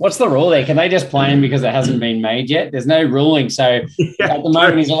likely. What's the rule there? Can they just play him because it hasn't been made yet? There's no ruling. So at the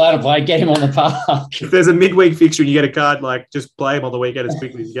moment he's allowed to play, get him on the park. If there's a midweek fixture and you get a card, like just play him on the weekend as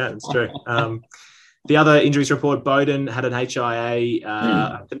quickly as you can. It's true. The other injuries report, Bowden had an HIA.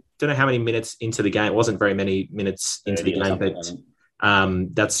 I don't know how many minutes into the game. It wasn't very many minutes into the game,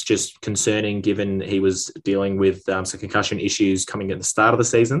 but that's just concerning given he was dealing with some concussion issues coming at the start of the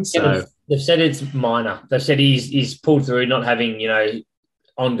season. So they've said it's minor. They've said he's pulled through, not having,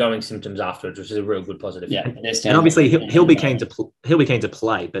 ongoing symptoms afterwards, which is a real good positive. Yeah, and obviously he'll be keen to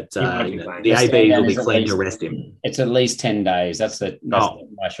play, but the AB will be keen to rest him. It's at least 10 days. That's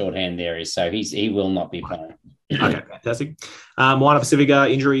my shorthand there is. So he will not be playing. Okay, fantastic. Moana Pacifica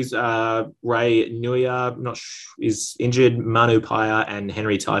injuries. Ray Nuya is injured. Manu Paya and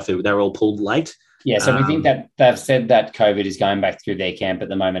Henry Taifu. They're all pulled late. Yeah, so we think that they've said that COVID is going back through their camp at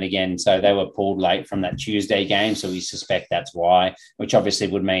the moment again. So they were pulled late from that Tuesday game. So we suspect that's why, which obviously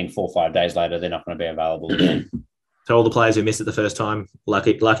would mean 4 or 5 days later, they're not going to be available again. So all the players who missed it the first time,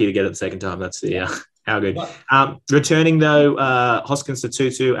 lucky to get it the second time. That's the how good. Returning though, Hoskins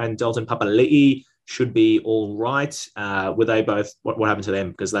Tutu and Dalton Papali'i should be all right. Were they both? What happened to them?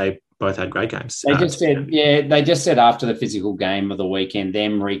 Because they both had great games. They just said after the physical game of the weekend,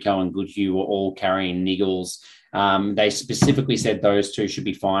 them, Rico and Goodhue were all carrying niggles. They specifically said those two should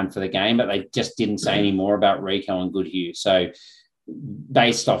be fine for the game, but they just didn't say any more about Rico and Goodhue. So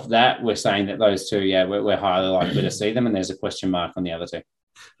based off that, we're saying that those two, we're highly likely to see them, and there's a question mark on the other two.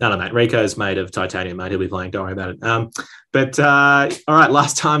 No, mate. Rico's made of titanium, mate. He'll be playing. Don't worry about it. All right.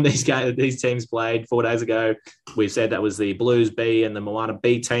 Last time these teams played 4 days ago, we said that was the Blues B and the Moana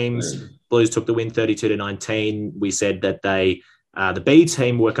B teams. Blues took the win 32-19. We said that the B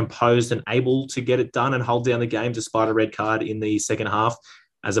team were composed and able to get it done and hold down the game despite a red card in the second half,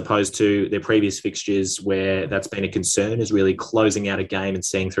 as opposed to their previous fixtures where that's been a concern, is really closing out a game and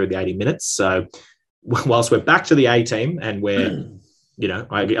seeing through the 80 minutes. So whilst we're back to the A team and we're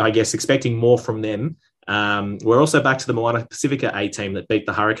I guess expecting more from them. We're also back to the Moana Pacifica A team that beat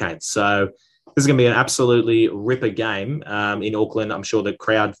the Hurricanes. So this is going to be an absolutely ripper game in Auckland. I'm sure the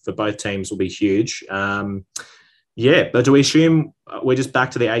crowd for both teams will be huge. But do we assume we're just back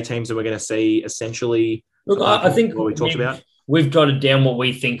to the A teams and we're going to see essentially I think what we talked about? We've jotted down what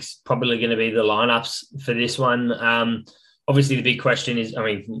we think's probably going to be the lineups for this one. Obviously, the big question is,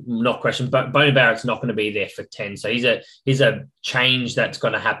 but Boney Barrett's not going to be there for 10. So he's a change that's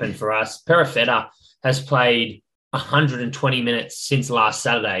going to happen for us. Perifetta has played 120 minutes since last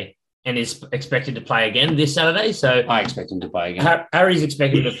Saturday and is expected to play again this Saturday. So I expect him to play again. Harry's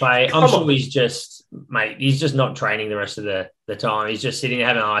expected to play. I'm sure he's just not training the rest of the time. He's just sitting there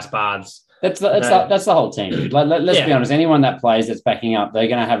having ice baths. That's the whole team. Let's be honest. Anyone that plays that's backing up, they're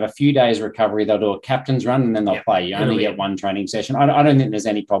going to have a few days recovery. They'll do a captain's run and then they'll play. You only get one training session. I don't think there's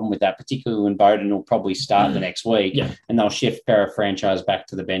any problem with that, particularly when Bowden will probably start the next week and they'll shift franchise back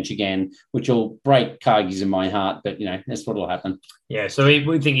to the bench again, which will break Cargie's in my heart. But, that's what will happen. Yeah, so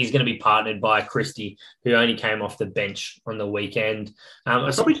we think he's going to be partnered by Christie, who only came off the bench on the weekend.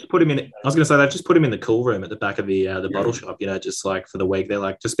 Probably just put him in. I was going to say they've just put him in the cool room at the back of the bottle shop. Just like for the week, they're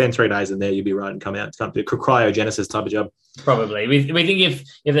like, just spend 3 days in there, you'll be right and come out. It's kind of a cryogenesis type of job. Probably. We think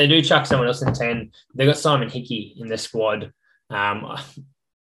if they do chuck someone else in 10, they've got Simon Hickey in the squad.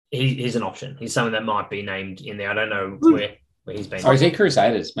 He's an option. He's someone that might be named in there. I don't know where he's been. Or is he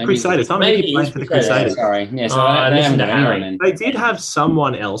Crusaders? Crusaders. Maybe he's playing for the Crusaders. Sorry. Yeah, so they haven't got anyone in. They did have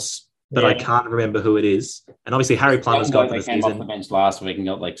someone else, but I can't remember who it is. And obviously Harry Plummer's got for the season. Off the bench last week and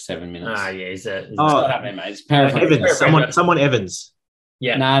got like 7 minutes. He's happening, mate. It's Evans. Someone Evans.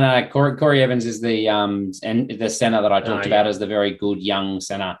 Yeah. No. Corey Evans is the centre that I talked about as the very good young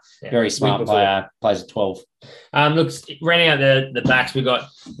centre. Yeah. Very smart player. Plays at 12. Look, running out the backs,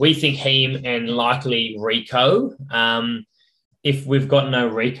 we think Heem and likely Rico. If we've got no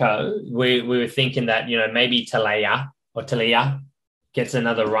Rico, we were thinking that, maybe Talia gets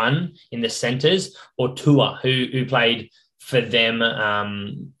another run in the centres, or Tua, who played for them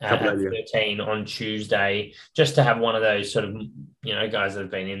at 13 on Tuesday, just to have one of those sort of, guys that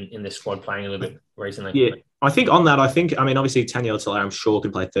have been in the squad playing a little bit recently. Yeah, I think on that, obviously Taniela Talia, I'm sure,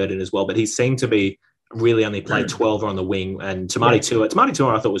 can play 13 as well, but he seemed to be really only played 12 on the wing, and Tamati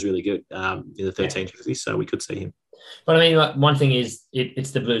Tua I thought was really good in the 13 jersey, so we could see him. But one thing is,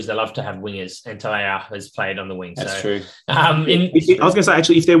 it's the Blues. They love to have wingers, and Talia has played on the wing. That's true. I was going to say,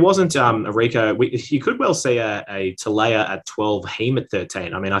 actually, if there wasn't a Rico, you could well see a Talia at 12, Heem at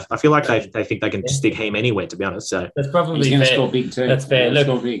 13. I feel like they think they can stick Heem anywhere, to be honest. So that's probably fair. Score big too. That's fair. Look,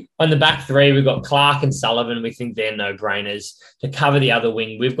 on the back three, we've got Clark and Sullivan. We think they're no-brainers. To cover the other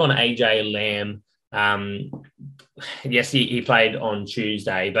wing, we've gone AJ Lamb, Yes, he played on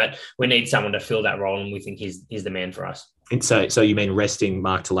Tuesday, but we need someone to fill that role, and we think he's the man for us. And so you mean resting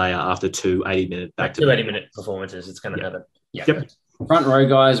Mark Talea after 2 80-minute back-to-back? 2 80-minute performances. It's going to happen. Yeah. Yep. Front row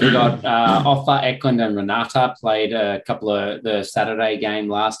guys, we got Offa, Eklund, and Renata played a couple of the Saturday game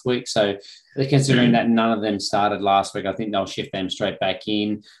last week. So considering that none of them started last week, I think they'll shift them straight back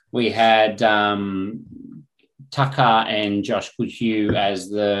in. We had Tucker and Josh Goodhue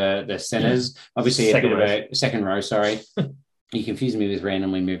as the centers. Obviously, a bit of a second row. Sorry, you confuse me with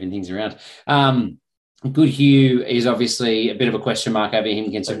randomly moving things around. Goodhue is obviously a bit of a question mark over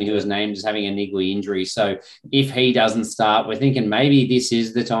him, considering he was named as having a niggly injury. So if he doesn't start, we're thinking maybe this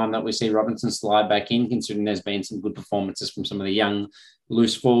is the time that we see Robinson slide back in, considering there's been some good performances from some of the young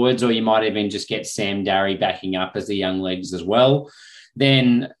loose forwards, or you might even just get Sam Darry backing up as the young legs as well.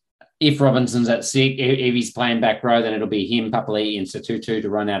 Then if Robinson's at 6, if he's playing back row, then it'll be him, Papali'i, and Satutu to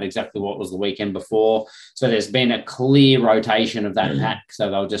run out exactly what was the weekend before. So there's been a clear rotation of that pack. So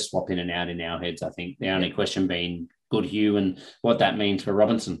they'll just swap in and out in our heads, I think. The only question being Goodhue and what that means for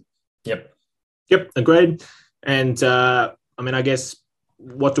Robinson. Yep, agreed. And, I guess,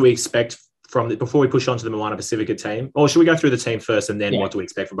 what do we expect from before we push on to the Moana Pacifica team? Or should we go through the team first and then what do we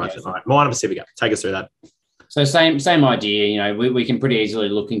expect from both? All right, Moana Pacifica, take us through that. So same idea, we can pretty easily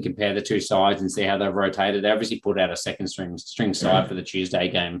look and compare the two sides and see how they've rotated. They obviously put out a second string side for the Tuesday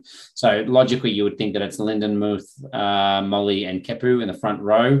game. So logically, you would think that it's Lindenmuth, Molly, and Kepu in the front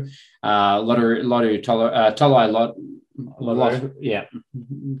row. Yeah,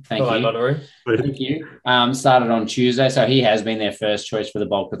 thank you. Started on Tuesday, so he has been their first choice for the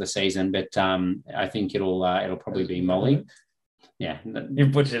bulk of the season. But I think it'll probably be Molly. Yeah, you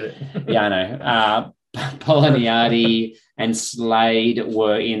butchered it. Yeah, I know. Poloniardi and Slade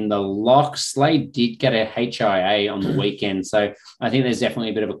were in the lock. Slade did get a HIA on the weekend, so I think there's definitely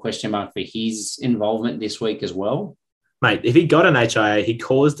a bit of a question mark for his involvement this week as well. Mate, if he got an HIA, he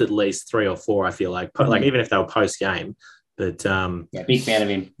caused at least 3 or 4, I feel like even if they were post-game. But big fan of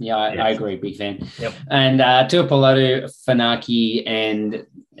him. I agree, big fan. Yep. And Tuapolotu, Fanaki, and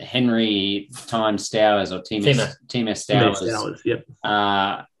Henry Stowers or Team Stowers. Yep.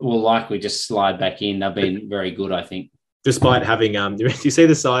 Will likely just slide back in. They've been very good, I think. Despite having, do you see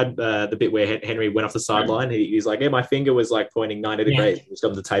the side, the bit where Henry went off the sideline? He's like, my finger was like pointing 90 degrees. He's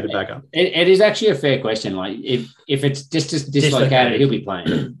got to tape it back up. It is actually a fair question. Like if it's just dislocated, he'll be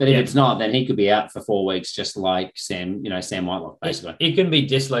playing. But if it's not, then he could be out for 4 weeks, just like Sam Whitelock, basically. It can be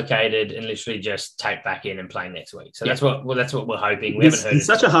dislocated and literally just tape back in and play next week. So that's what we're hoping. He's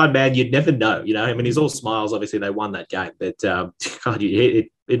such a hard man. You'd never know. He's all smiles. Obviously, they won that game, but God, it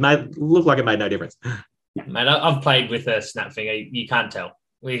made look like it made no difference. Mate, I've played with a snap finger. You can't tell.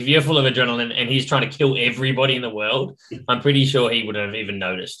 If you're full of adrenaline and he's trying to kill everybody in the world, I'm pretty sure he wouldn't have even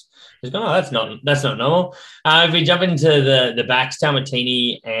noticed. He's gone, that's not normal. If we jump into the backs,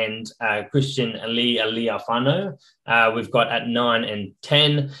 Taumatini and Christian Aliafano, we've got at 9 and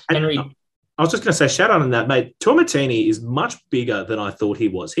 10. Henry. I was just going to say, shout out on that, mate. Taumatini is much bigger than I thought he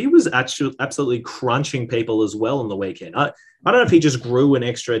was. He was actually absolutely crunching people as well on the weekend. I don't know if he just grew an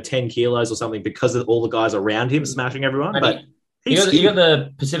extra 10 kilos or something because of all the guys around him smashing everyone. But you got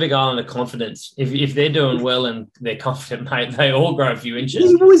the Pacific Islander confidence. If they're doing well and they're confident, mate, they all grow a few inches.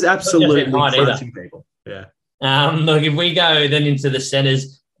 He was absolutely crunching people. Yeah. Look, if we go then into the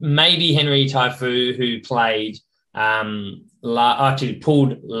centres, maybe Henry Taifu, who played actually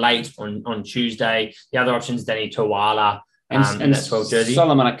pulled late on Tuesday. The other options, Danny Tawala. And that 12 jersey.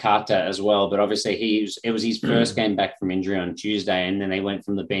 Solomon Akata as well, but obviously it was his first game back from injury on Tuesday, and then they went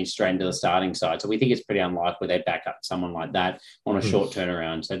from the bench straight into the starting side. So we think it's pretty unlikely they back up someone like that on a short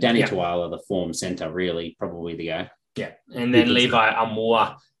turnaround. So Danny Tawala, the form centre, really probably the go. Yeah, and then Levi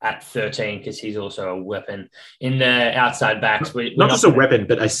Amua at 13 because he's also a weapon. In the outside backs, not just a weapon,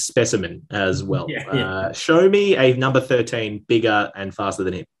 but a specimen as well. Show me a number 13 bigger and faster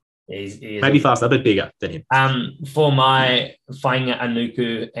than him. Maybe faster, but bigger than him. For my Fainga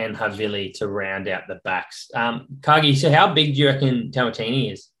Anuku and Havili to round out the backs. Kagi, so how big do you reckon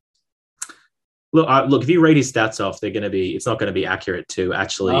Taumatini is? Look. If you read his stats off, it's not going to be accurate to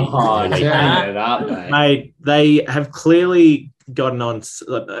actually. Mate, they have clearly gotten on.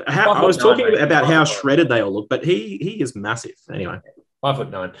 I was talking about how shredded they all look, but he is massive. Anyway,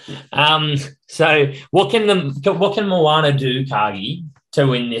 5'9". So what can Moana do, Kagi, to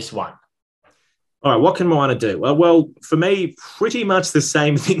win this one? All right, what can Moana do? Well, for me, pretty much the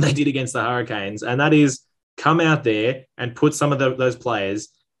same thing they did against the Hurricanes, and that is come out there and put some of those players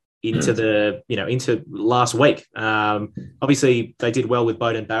into into last week. Obviously, they did well with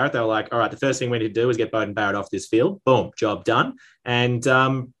Beauden Barrett. They were like, all right, the first thing we need to do is get Beauden Barrett off this field. Boom, job done. And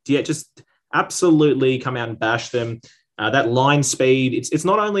just absolutely come out and bash them. That line speed, it's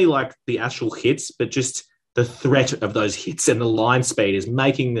not only like the actual hits, but just the threat of those hits and the line speed is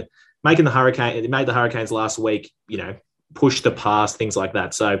making the Hurricane. It made the Hurricanes last week, push the pass, things like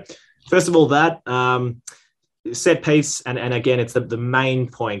that. So first of all, that set piece, and again, it's the main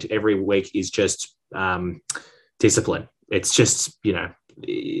point every week is just discipline. It's just,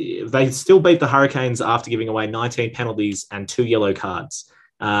 they still beat the Hurricanes after giving away 19 penalties and 2 yellow cards.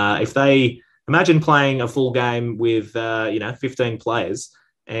 If they imagine playing a full game with 15 players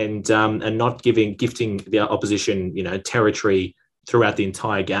and not gifting the opposition territory throughout the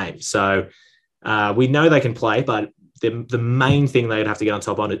entire game. So we know they can play, but the main thing they'd have to get on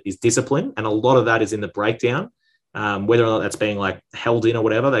top on it is discipline, and a lot of that is in the breakdown. Whether or not that's being like held in or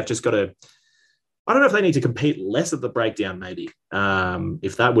whatever, they've just got to. I don't know if they need to compete less at the breakdown, maybe,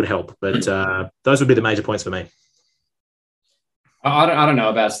 if that would help. But those would be the major points for me. I don't know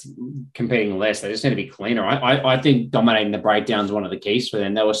about competing less. They just need to be cleaner. I think dominating the breakdown is one of the keys for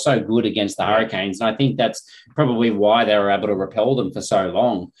them. They were so good against the Hurricanes, and I think that's probably why they were able to repel them for so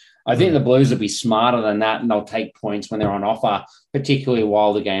long. I think the Blues will be smarter than that, and they'll take points when they're on offer, particularly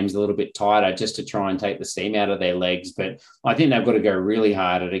while the game's a little bit tighter, just to try and take the steam out of their legs. But I think they've got to go really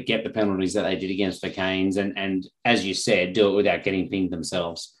harder to get the penalties that they did against the Canes, and as you said, do it without getting pinged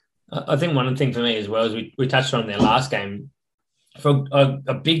themselves. I think one thing for me as well is we touched on their last game. For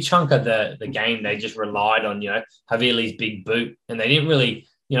a big chunk of the game, they just relied on, Havili's big boot, and they didn't really,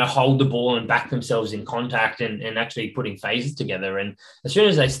 hold the ball and back themselves in contact and actually putting phases together. And as soon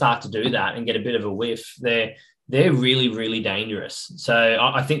as they start to do that and get a bit of a whiff, they're really, really dangerous. So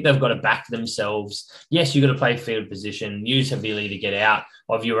I think they've got to back themselves. Yes, you've got to play field position, use Havili to get out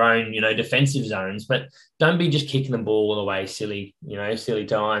of your own, defensive zones, but don't be just kicking the ball all the way silly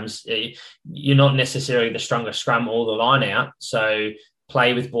times. You're not necessarily the strongest scrum all the line out. So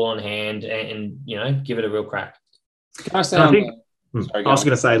play with ball in hand and give it a real crack. Can I say I was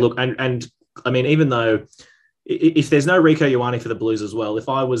going to say, look, and I mean, even though if there's no Rico Ioane for the Blues as well, if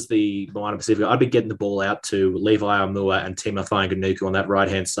I was the Moana Pacifica, I'd be getting the ball out to Levi Aumua and Tima Fainganuku on that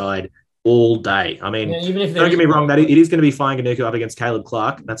right-hand side all day. I mean, don't get me wrong, that it is going to be Fainganuku up against Caleb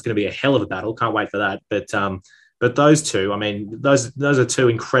Clark. That's going to be a hell of a battle. Can't wait for that. But those two, I mean, those are two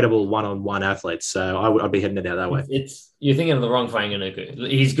incredible one-on-one athletes. So I'd be heading it out that way. You're thinking of the wrong Fainganuku.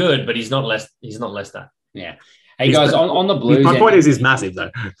 He's good, but he's not less that. Yeah. Hey, guys, on the Blues... My point is he's massive, though.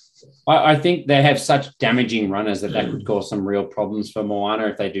 I think they have such damaging runners that could cause some real problems for Moana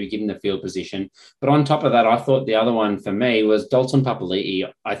if they do give him the field position. But on top of that, I thought the other one for me was Dalton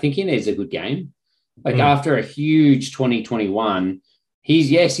Papali'i. I think he needs a good game. After a huge 2021,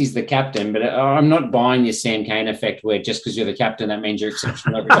 he's the captain, but I'm not buying the Sam Cane effect where just because you're the captain, that means you're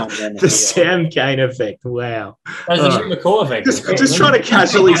exceptional every time. The Sam Cane effect, wow. That's the Jim McCaw effect. Just trying to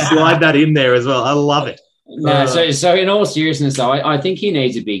casually slide that in there as well. I love it. No, so in all seriousness, though, I think he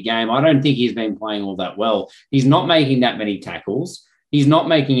needs a big game. I don't think he's been playing all that well. He's not making that many tackles. He's not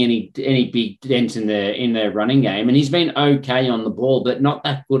making any big dents in the running game, and he's been okay on the ball, but not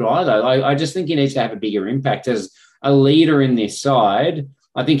that good either. I just think he needs to have a bigger impact as a leader in this side.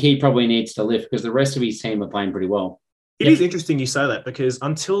 I think he probably needs to lift because the rest of his team are playing pretty well. It is interesting you say that because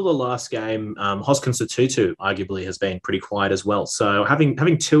until the last game, Hoskins Tutu arguably has been pretty quiet as well. So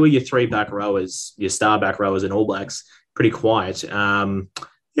having two of your three back rowers, your star back rowers and All Blacks, pretty quiet.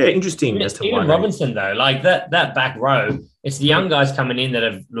 Interesting as to even why. Robinson, though, like that back row, it's the young guys coming in that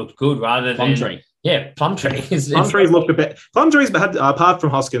have looked good rather than... Plumtree. Yeah, Plumtree. Plumtree's looked a bit... Plumtree's had, apart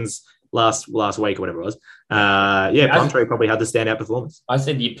from Hoskins last week or whatever it was, Plumtree probably had the standout performance. I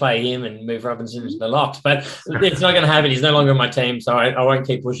said you play him and move Robinson into the locks, but it's not going to happen. He's no longer in my team, so I won't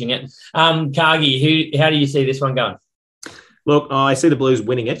keep pushing it. Cargie, how do you see this one going? Look, I see the Blues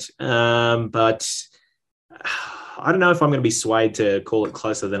winning it, but I don't know if I'm going to be swayed to call it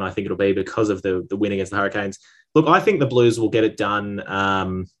closer than I think it'll be because of the win against the Hurricanes. Look, I think the Blues will get it done.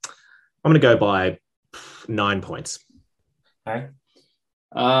 I'm going to go by 9 points. Okay.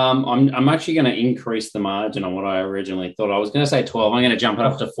 I'm actually going to increase the margin on what I originally thought. I was going to say 12. I'm going to jump it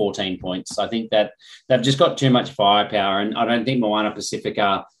up to 14 points. I think that they've just got too much firepower, and I don't think Moana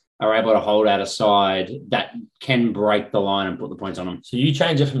Pacifica are able to hold out a side that can break the line and put the points on them. So you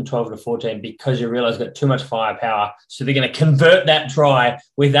change it from 12 to 14 because you realise they've got too much firepower. So they're going to convert that try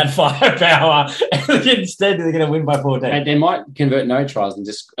with that firepower. And instead, they're going to win by 14. And they might convert no tries and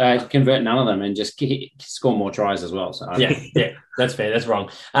just convert none of them and just score more tries as well. So yeah, that's fair. That's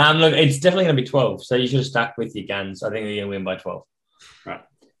wrong. Look, it's definitely going to be 12. So you should have stuck with your guns. I think they're going to win by 12. Right.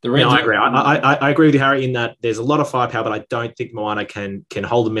 I agree. I agree with you, Harry, in that there's a lot of firepower, but I don't think Moana can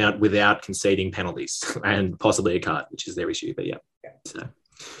hold them out without conceding penalties and possibly a card, which is their issue. But yeah. So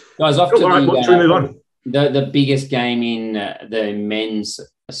Guys, off Cool. to All right, well, should we move on? the biggest game in the men's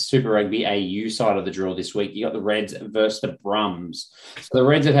Super Rugby AU side of the drill this week. You got the Reds versus the Brums. So the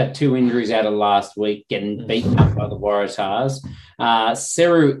Reds have had 2 injuries out of last week, getting beaten up by the Waratahs.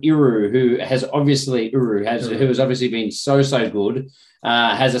 Seru Iru, who has obviously been so good,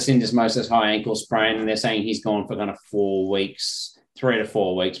 has a syndesmosis high ankle sprain, and they're saying he's gone for kind of 4 weeks, 3 to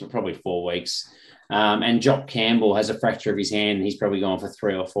 4 weeks, but probably 4 weeks. And Jock Campbell has a fracture of his hand, and he's probably gone for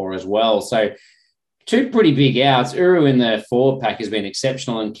 3 or 4 as well. So 2 pretty big outs. Uru in the forward pack has been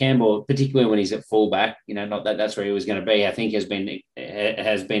exceptional, and Campbell, particularly when he's at fullback, not that that's where he was going to be, I think has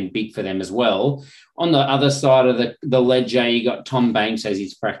been big for them as well. On the other side of the ledger, you got Tom Banks as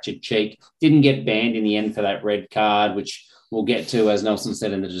his fractured cheek. Didn't get banned in the end for that red card, which we'll get to, as Nelson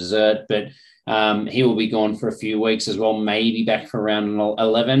said in the dessert, but he will be gone for a few weeks as well, maybe back for round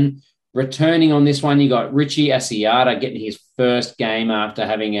 11. Returning on this one, you got Richie Asiata getting his first game after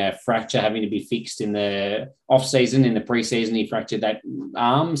having a fracture, having to be fixed in the off-season. In the pre-season, he fractured that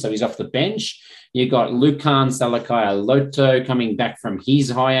arm, so he's off the bench. You got Lukan Salakaya Loto coming back from his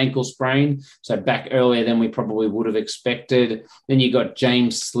high ankle sprain, so back earlier than we probably would have expected. Then you got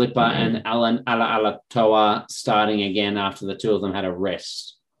James Slipper and Alan Alatoa starting again after the 2 of them had a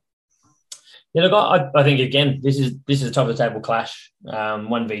rest. Yeah, look, I think again, this is a top of the table clash,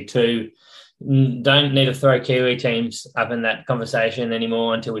 1v2. Don't need to throw Kiwi teams up in that conversation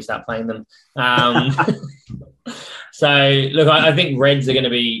anymore until we start playing them. So look, I think Reds are going to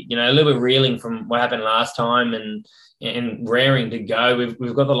be, a little bit reeling from what happened last time and raring to go.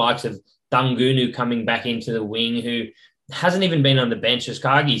 We've got the likes of Dungunu coming back into the wing, who hasn't even been on the bench. As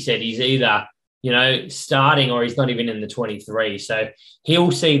Kagi said, he's either starting or he's not even in the 23. So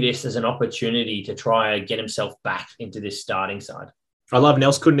he'll see this as an opportunity to try and get himself back into this starting side. I love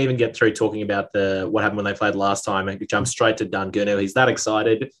Nels couldn't even get through talking about what happened when they played last time and jumped straight to Dungunu. He's that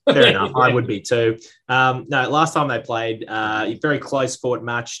excited. Fair enough. I would be too. No, last time they played a very close fought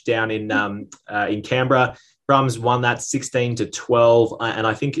match down in Canberra. Brums won that 16-12, and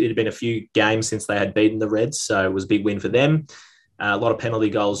I think it had been a few games since they had beaten the Reds, so it was a big win for them. A lot of penalty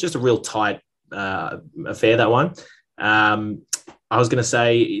goals, just a real tight affair, that one. I was going to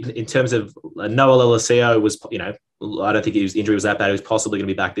say, in terms of Noah Lolesio was, I don't think his injury was that bad. He was possibly going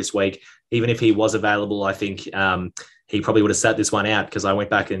to be back this week. Even if he was available, I think he probably would have sat this one out, because I went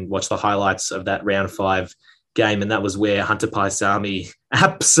back and watched the highlights of that round 5 game, and that was where Hunter Paisami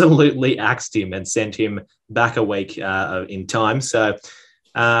absolutely axed him and sent him back a week in time. So,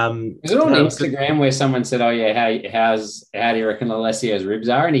 is it on Instagram where someone said, "Oh yeah, how do you reckon Alessio's ribs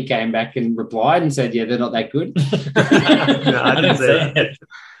are?" And he came back and replied and said, "Yeah, they're not that good." No, I didn't see that.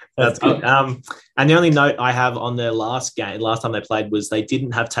 That's good. And the only note I have on their last time they played, was they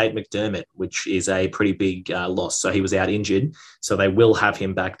didn't have Tate McDermott, which is a pretty big loss. So he was out injured. So they will have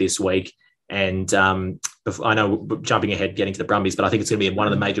him back this week. And I know we're jumping ahead, getting to the Brumbies, but I think it's going to be one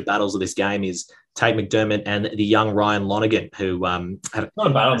of the major battles of this game is Tate McDermott and the young Ryan Lonergan, who not a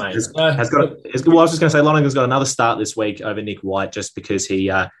battle, mate. I was just going to say Lonergan's got another start this week over Nick White, just because he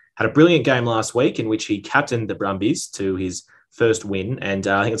had a brilliant game last week in which he captained the Brumbies to his first win, and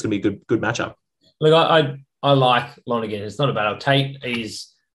I think it's going to be a good matchup. Look, I like Lonergan. It's not a battle. Tate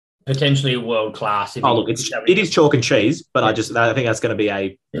is potentially world class. It is chalk and cheese, but I think that's going to be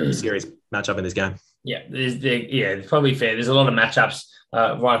a serious matchup in this game. Yeah, it's probably fair. There's a lot of matchups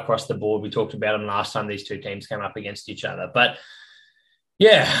right across the board. We talked about them last time these 2 teams came up against each other. But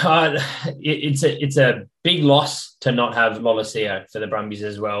yeah, it's a big loss to not have Lolesio for the Brumbies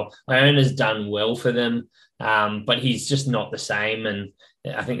as well. Iona's done well for them, but he's just not the same, and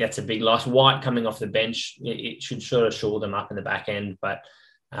I think that's a big loss. White coming off the bench, it should sort of shore them up in the back end, but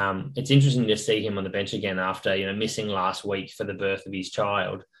it's interesting to see him on the bench again after missing last week for the birth of his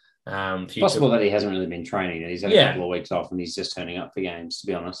child. It's possible that he hasn't really been training. He's had a couple of weeks off and he's just turning up for games, to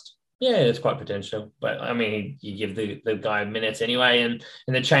be honest. Yeah, it's quite potential. But, I mean, you give the guy minutes anyway. And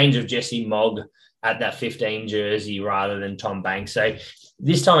the change of Jesse Mogg at that 15 jersey rather than Tom Banks. So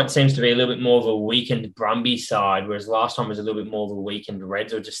this time it seems to be a little bit more of a weakened Brumby side, whereas last time was a little bit more of a weakened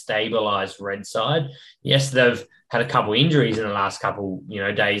Reds, or just stabilised Red side. Yes, they've had a couple of injuries in the last couple,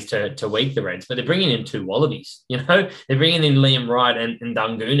 days to weak the Reds, but they're bringing in 2 Wallabies, they're bringing in Liam Wright and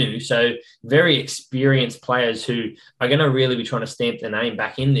Dungunu. So very experienced players who are going to really be trying to stamp their name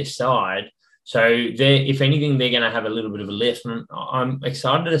back in this side. So if anything, they're going to have a little bit of a lift. And I'm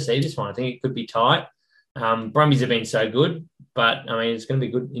excited to see this one. I think it could be tight. Brumbies have been so good, but I mean, it's going to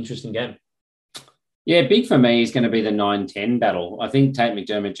be a good, interesting game. Yeah, big for me is going to be the 9-10 battle. I think Tate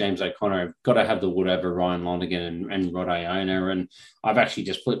McDermott, James O'Connor have got to have the wood over Ryan Lonergan and Rod Iona. And I've actually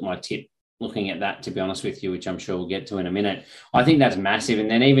just flipped my tip looking at that, to be honest with you, which I'm sure we'll get to in a minute. I think that's massive. And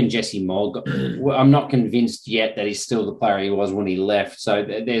then even Jesse Mogg, I'm not convinced yet that he's still the player he was when he left. So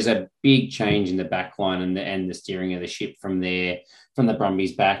there's a big change in the back line and the steering of the ship from the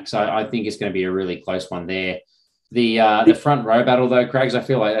Brumbies back. So I think it's going to be a really close one there. The front row battle, though, Craigs, I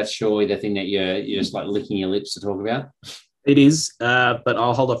feel like that's surely the thing that you're just like licking your lips to talk about. It is, but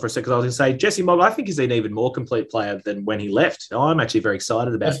I'll hold off for a second. I was going to say, Jesse Mogg, I think he's an even more complete player than when he left. I'm actually very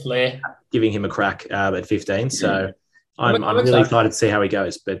excited about giving him a crack at 15. So I'm really excited to see how he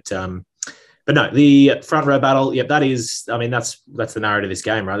goes. But no, the front row battle, yeah, that is. I mean, that's the narrative of this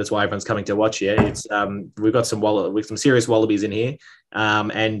game, right? That's why everyone's coming to watch here. It's we've got some serious wallabies in here,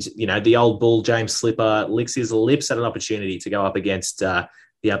 and the old bull James Slipper licks his lips at an opportunity to go up against the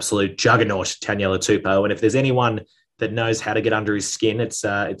absolute juggernaut Taniela Tupou. And if there's anyone that knows how to get under his skin, it's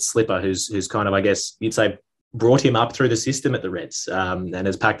Slipper, who's kind of, I guess you'd say, brought him up through the system at the Reds, and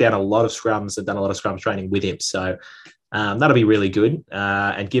has packed down a lot of scrums and done a lot of scrum training with him. So that'll be really good.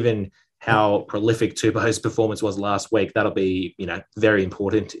 And given how prolific Tupou's performance was last week, that'll be very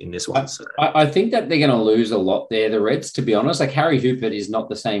important in this one. So. I think that they're going to lose a lot there, the Reds, to be honest. Like Harry Hoopert is not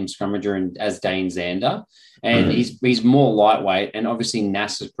the same scrummager as Dane Zander. And he's more lightweight, and obviously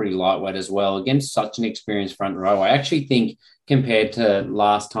Nass is pretty lightweight as well against such an experienced front row. I actually think compared to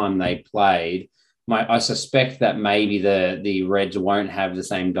last time they played, I suspect that maybe the Reds won't have the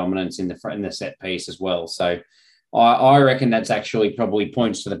same dominance in the set piece as well. So I reckon that's actually probably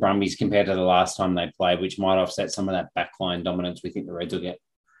points to the Brumbies compared to the last time they played, which might offset some of that backline dominance we think the Reds will get.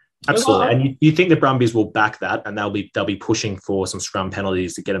 Absolutely, and you think the Brumbies will back that, and they'll be pushing for some scrum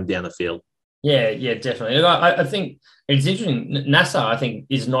penalties to get them down the field. Yeah, definitely. I think it's interesting. NASA, I think,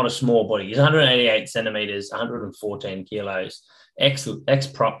 is not a small body. He's 188 centimetres, 114 kilos,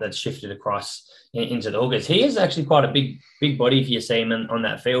 ex-prop that's shifted across into the hookers. He is actually quite a big body if you see him on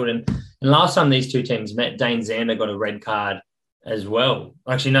that field. And last time these two teams met, Dane Zander got a red card as well.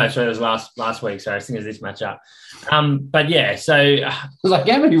 Actually, no, sorry, it was last week. Sorry, I think it was this matchup. But yeah, so I was like,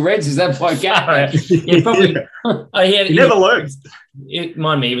 how many Reds is that by game? He probably he never learns.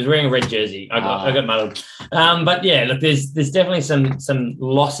 Mind me, he was wearing a red jersey. I got muddled. But yeah, look, there's definitely some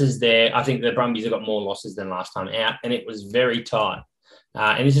losses there. I think the Brumbies have got more losses than last time out, and it was very tight.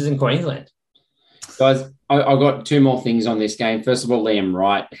 And this is in Queensland. Guys, I've got two more things on this game. First of all, Liam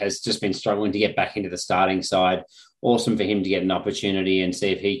Wright has just been struggling to get back into the starting side. Awesome for him to get an opportunity and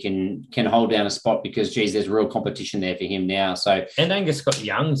see if he can hold down a spot because, geez, there's real competition there for him now. So, and Angus Scott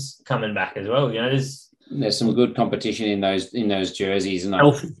Young's coming back as well. There's some good competition in those jerseys and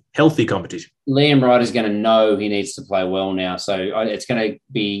healthy competition. Liam Wright is going to know he needs to play well now, so it's going to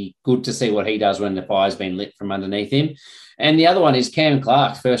be good to see what he does when the fire's been lit from underneath him. And the other one is Cam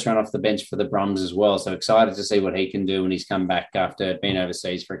Clark, first run off the bench for the Brums as well. So excited to see what he can do when he's come back after being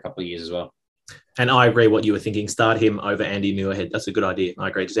overseas for a couple of years as well. And I agree what you were thinking. Start him over Andy Muirhead. That's a good idea. I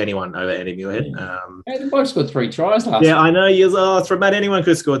agree. Just anyone over Andy Muirhead. They both scored 3 tries last week. Yeah, I know. Mate, anyone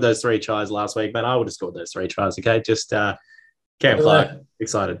could have scored those 3 tries last week, but I would have scored those 3 tries. Okay, just Cam Clark.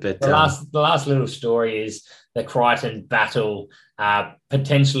 Excited. But the last little story is the Crichton battle,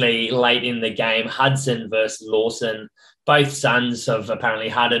 potentially late in the game. Hudson versus Lawson. Both sons of apparently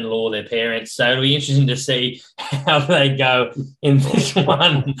Hud and Law, their parents. So it'll be interesting to see how they go in this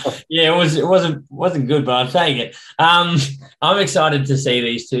one. Yeah, it wasn't good, but I'll take it. I'm excited to see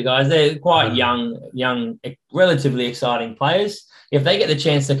these two guys. They're quite young, relatively exciting players. If they get the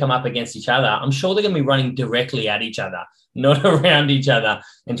chance to come up against each other, I'm sure they're going to be running directly at each other, not around each other,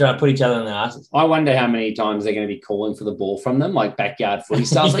 and try to put each other in their asses. I wonder how many times they're going to be calling for the ball from them, like backyard footy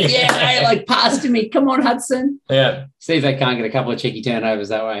styles. Like, hey, like pass to me. Come on, Hudson. Yeah. See if they can't get a couple of cheeky turnovers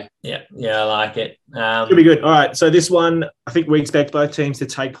that way. Yeah, I like it. It'll be good. All right, so this one, I think we expect both teams to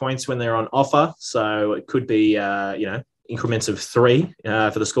take points when they're on offer. So it could be, increments of 3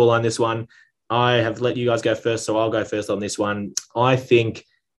 for the scoreline this one. I have let you guys go first, so I'll go first on this one. I think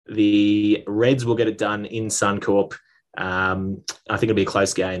the Reds will get it done in Suncorp. I think it'll be a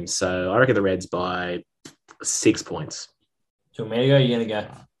close game. So I reckon the Reds by 6 points. Do you want me to go? You're going to go?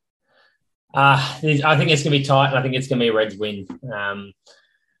 I think it's going to be tight, and I think it's going to be a Reds win. I'm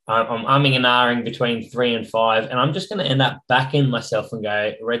umming and ahhing between 3 and 5, and I'm just going to end up backing myself and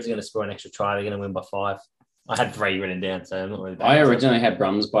go, Reds are going to score an extra try. They're going to win by 5. I had 3 written down, so I'm not really bad. I originally had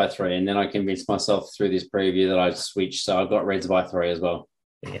Brums by 3, and then I convinced myself through this preview that I'd switch, so I got Reds by 3 as well.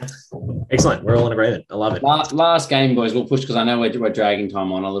 Yeah. Excellent. We're all in agreement. I love it. Last game, boys. We'll push because I know we're dragging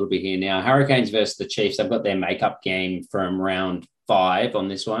time on a little bit here now. Hurricanes versus the Chiefs. They've got their makeup game from round 5 on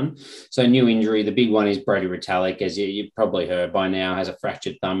this one. So new injury. The big one is Brody Retallick, as you've probably heard by now, has a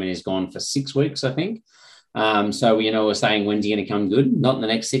fractured thumb and is gone for 6 weeks, I think. So, we're saying, when's he going to come good? Not in the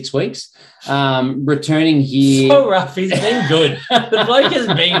next 6 weeks. Returning here. So rough. He's been good. The bloke has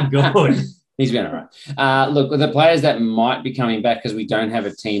been good. He's been all right. Look, the players that might be coming back, because we don't have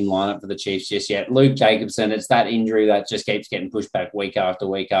a team lineup for the Chiefs just yet. Luke Jacobson, it's that injury that just keeps getting pushed back week after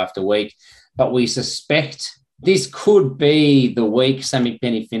week after week. But we suspect this could be the week Sammy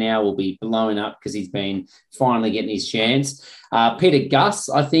Penny-Finau will be blowing up because he's been finally getting his chance. Peter Gus,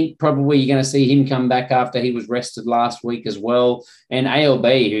 I think probably you're going to see him come back after he was rested last week as well. And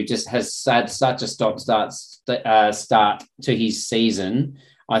ALB, who just has had such a stop-start to his season,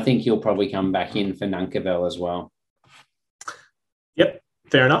 I think he'll probably come back in for Nunkevel as well. Yep,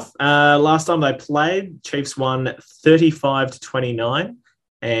 fair enough. Last time they played, Chiefs won 35-29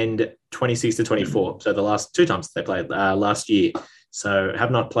 and 26-24. So the last 2 times they played last year. So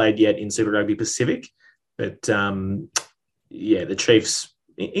have not played yet in Super Rugby Pacific. But, the Chiefs,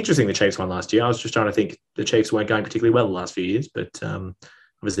 interesting the Chiefs won last year. I was just trying to think the Chiefs weren't going particularly well the last few years, but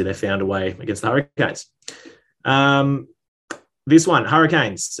obviously they found a way against the Hurricanes. This one,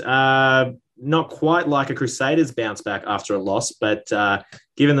 Hurricanes, not quite like a Crusaders bounce back after a loss, but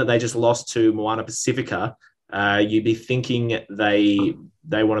given that they just lost to Moana Pacifica, you'd be thinking they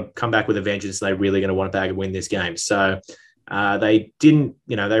want to come back with a vengeance. They're really going to want to bag and win this game. So they didn't,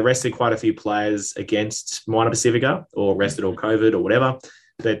 they rested quite a few players against Moana Pacifica, or rested all COVID or whatever.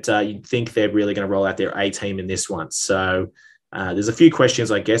 But you'd think they're really going to roll out their A team in this one. So there's a few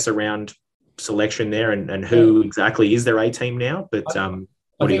questions, I guess, around selection there and who exactly is their A team now. But I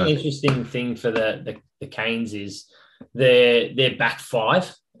think the interesting thing for the Canes is their back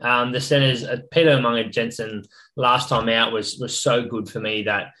five. The centers, Peter Umaga-Jensen last time out was so good for me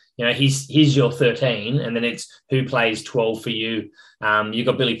that, he's your 13, and then it's who plays 12 for you. You've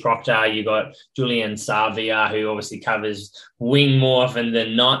got Billy Proctor, you've got Julian Savia, who obviously covers wing more often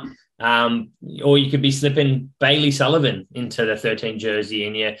than not. Or you could be slipping Bailey Sullivan into the 13 jersey,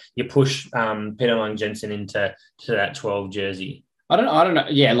 and you push Peter Umaga-Jensen into that 12 jersey. I don't know.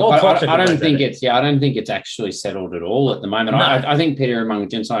 Yeah, look, I don't think it's actually settled at all at the moment. No. I think Peter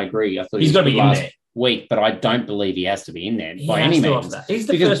Umaga-Jensen, I agree. I thought he's got to be in there week, but I don't believe he has to be in there by any means. He's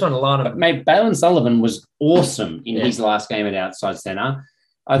the first one to line up. Mate, Balin Sullivan was awesome in his last game at outside centre.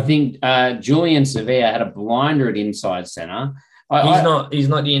 I think Julian Sevilla had a blinder at inside centre. He's not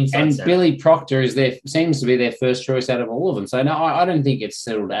the inside and center. Billy Proctor seems to be their first choice out of all of them. So no, I don't think it's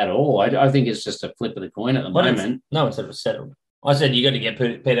settled at all. I think it's just a flip of the coin at the moment. No one said it was settled. I said you got to get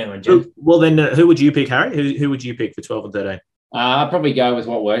Peter Umaga-Jensen. Well, then who would you pick, Harry? Who would you pick for 12 and 13? I'll probably go with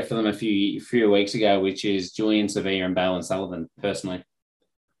what worked for them a few weeks ago, which is Julian Sevilla and Balin Sullivan, personally.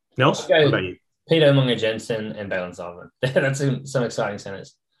 Nels, what about you? Peter Umaga-Jensen and Balin Sullivan. That's some exciting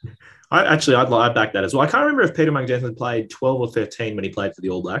centers. I'd back that as well. I can't remember if Peter Umaga-Jensen played 12 or 13 when he played for the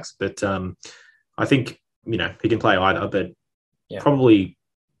All Blacks, but I think, he can play either, but probably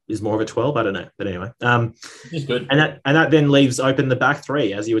is more of a 12. I don't know. But anyway, he's good. And that then leaves open the back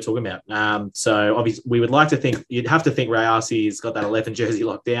three, as you were talking about. So obviously we would like to think, you'd have to think Ray Arcee's got that 11 jersey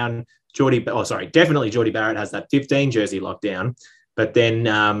locked down. Definitely Geordie Barrett has that 15 jersey locked down. But then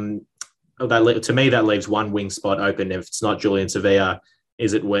to me, that leaves one wing spot open. If it's not Julian Sevilla,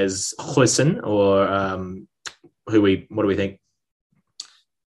 is it Wes Huyssen or what do we think?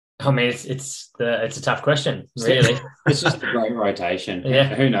 I mean, it's a tough question, really. It's just a great rotation.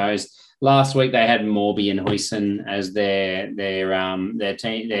 Yeah. Who knows? Last week they had Morby and Huyssen as their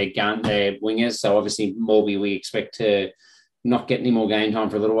team, their wingers. So obviously Morby, we expect to not get any more game time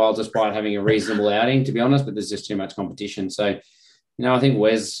for a little while, despite having a reasonable outing, to be honest. But there's just too much competition. So, I think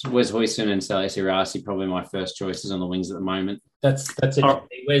Wes Huyssen and Salesi Rasi probably my first choices on the wings at the moment. That's it.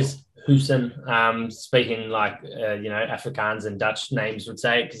 Wes Huyssen, speaking like Afrikaans and Dutch names would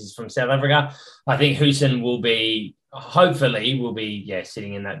say, because he's from South Africa. I think Huyssen will be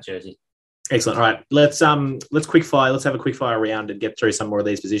sitting in that jersey. Excellent. All right, let's quick fire. Let's have a quick fire round and get through some more of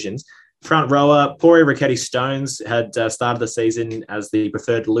these positions. Front rower, Pori Ricketti-Stones had started the season as the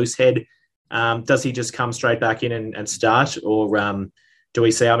preferred loose head. Does he just come straight back in and start, or do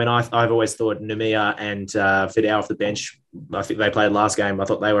we see? I mean, I've always thought Numia and Fidel off the bench. I think they played last game. I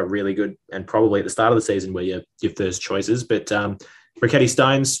thought they were really good, and probably at the start of the season were your first choices. But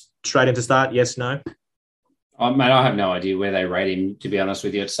Ricketti-Stones straight into start, yes, no? Mate, I have no idea where they rate him, to be honest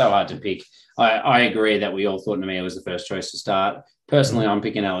with you. It's so hard to pick. I agree that we all thought Numia was the first choice to start. Personally, I'm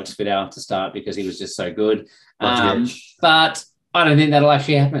picking Alex Fidel to start because he was just so good. But I don't think that'll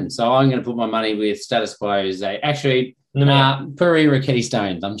actually happen. So I'm going to put my money with status quo. Puri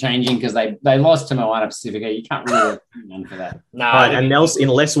Ricketti-Stones. I'm changing because they lost to Moana Pacifica. You can't really run for that. No. All right, and Nels, in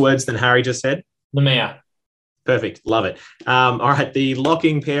less words than Harry just said? Numia. Perfect. Love it. All right, the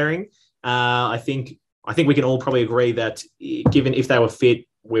locking pairing. I think I think we can all probably agree that given if they were fit,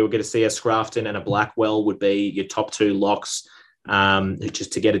 we were going to see a Scrafton and a Blackwell would be your top two locks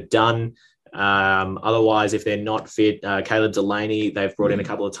just to get it done. Otherwise, if they're not fit, Caleb Delaney, they've brought in a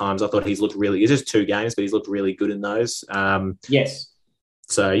couple of times. I thought he's just 2 games, but he's looked really good in those. Yes.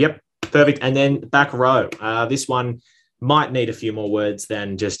 So, yep, perfect. And then back row. This one might need a few more words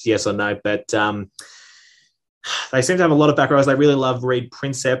than just yes or no, but they seem to have a lot of back rows. They really love Reed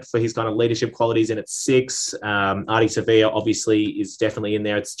Princep for his kind of leadership qualities in at 6. Artie Sevilla obviously is definitely in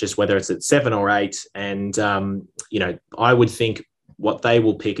there. It's just whether it's at 7 or 8. And, I would think what they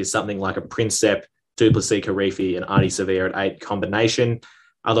will pick is something like a Princep, Duplessis, Karifi, and Artie Sevilla at 8 combination.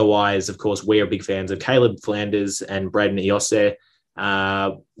 Otherwise, of course, we are big fans of Caleb Flanders and Braden Iose.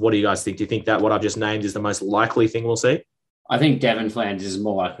 What do you guys think? Do you think that what I've just named is the most likely thing we'll see? I think Devon Flanders is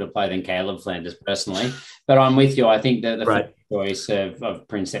more likely to play than Caleb Flanders personally, but I'm with you. I think that the first choice of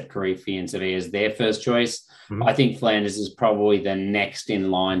Princep, Karifi and Sevilla is their first choice. Mm-hmm. I think Flanders is probably the next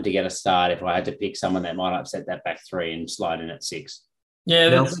in line to get a start if I had to pick someone that might upset that back 3 and slide in at 6. Yeah,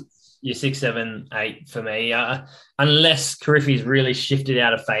 that's your 6, 7, 8 for me. Unless Karifi's really shifted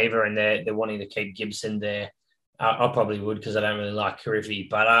out of favour and they're wanting to keep Gibson there, I probably would because I don't really like Karifi.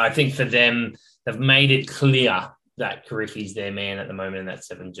 But I think for them, they've made it clear that Karifi's their man at the moment in that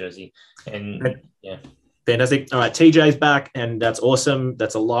 7 jersey. And yeah. Fantastic. All right, TJ's back, and that's awesome.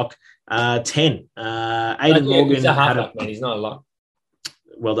 That's a lock. 10. Aidan Morgan. He's a half-back, man. He's not a lock.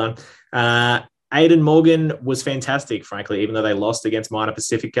 Well done. Aidan Morgan was fantastic, frankly, even though they lost against Minor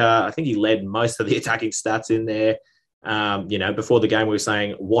Pacifica. I think he led most of the attacking stats in there. Before the game, we were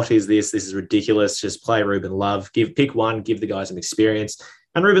saying, what is this? This is ridiculous. Just play Ruben Love. Pick one, give the guy some experience.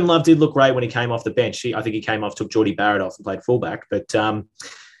 And Ruben Love did look great when he came off the bench. I think he came off, took Geordie Barrett off and played fullback. But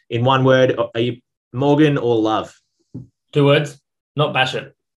in one word, are you Morgan or Love? 2 words, not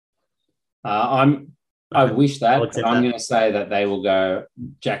Bashett. I wish that, but I'm going to say that they will go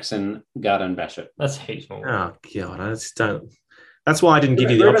Jackson, Garden, Bashett. That's heaps more. Oh, God. I just don't. That's why I didn't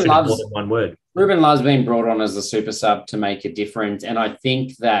give you the option of more than one word. Ruben Love's been brought on as a super sub to make a difference. And I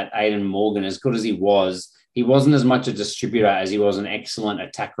think that Aidan Morgan, as good as he wasn't as much a distributor as he was an excellent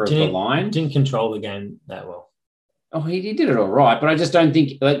attacker of the line. Didn't control the game that well. Oh, he did it all right, but I just don't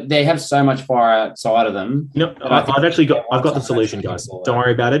think they have so much fire outside of them. No, I've got the solution, guys. Don't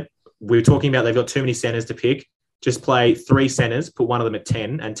worry about it. We were talking about they've got too many centers to pick. Just play 3 centers, put one of them at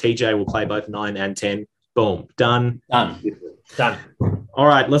 10, and TJ will play both 9 and 10. Boom, done. All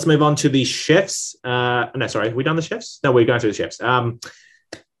right, let's move on to the chefs. We done the chefs? No, we're going through the chefs.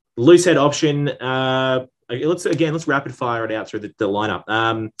 Loose head option. Let's rapid fire it out through the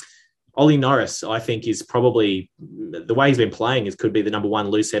lineup. Ollie Norris, I think, is probably the way he's been playing could be the number 1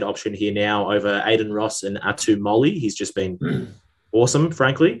 loose head option here now over Aidan Ross and Atu Molly. He's just been awesome,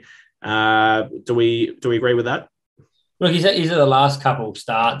 frankly. Do we agree with that? Look, he's at the last couple of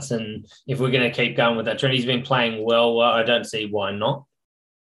starts, and if we're going to keep going with that trend, he's been playing well. I don't see why not.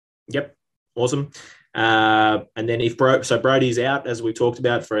 Yep, awesome. And then if Brody's out, as we talked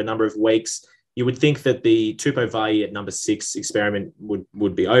about, for a number of weeks, you would think that the Tupou Vaa'i at number 6 experiment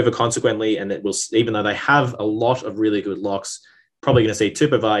would be over consequently, and that even though they have a lot of really good locks, probably going to see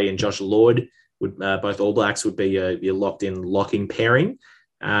Tupou Vaa'i and Josh Lord both All Blacks would be your locked-in locking pairing.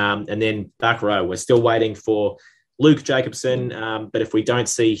 And then back row, we're still waiting for Luke Jacobson, but if we don't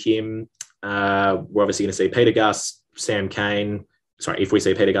see him, we're obviously going to see Peter Gus, Sam Cane. Sorry, if we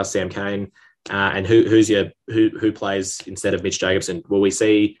see Peter Gus, Sam Cane, and who plays instead of Mitch Jacobson? Will we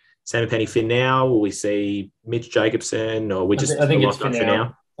see Sam Penny Finau? Will we see Mitch Jacobson? Or we just? I think it's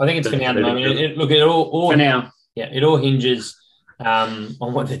Finau. I think it's Finau at the moment. It all for now. Yeah, it all hinges on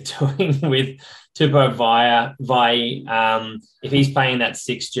what they're doing with Tupou Vaa'i. If he's playing that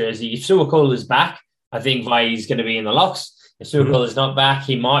 6 jersey, if Suakula is back, I think Vai's going to be in the locks. If Suakula is not back,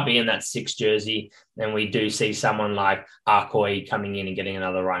 he might be in that 6 jersey. Then we do see someone like Arkoi coming in and getting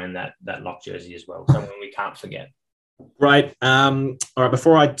another run in that lock jersey as well. Someone we can't forget. Right. All right.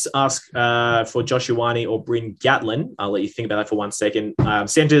 Before I ask for Josh Ioane or Bryn Gatlin, I'll let you think about that for 1 second.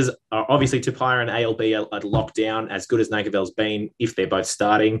 Centres are obviously Tupaia and ALB at lockdown, as good as Nankivell's been, if they're both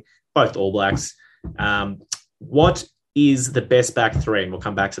starting, both All Blacks. What is the best back 3? And we'll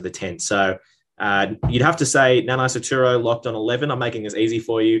come back to the 10. So you'd have to say Nanai Saturo locked on 11. I'm making this easy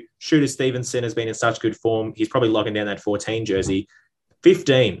for you. Shooter Stevenson has been in such good form. He's probably locking down that 14 jersey.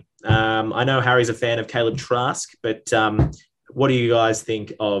 15. I know Harry's a fan of Caleb Trask, but what do you guys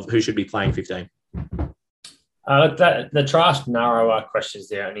think of who should be playing 15? The Trask Narawa question is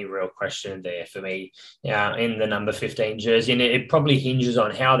the only real question there for me in the number 15 jersey. And it probably hinges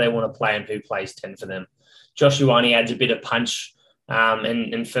on how they want to play and who plays 10 for them. Josh Ioane adds a bit of punch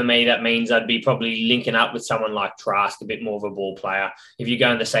And for me, that means I'd be probably linking up with someone like Trask, a bit more of a ball player. If you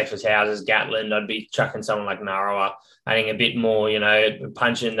go in the safest houses, Gatland, I'd be chucking someone like Narawa, adding a bit more,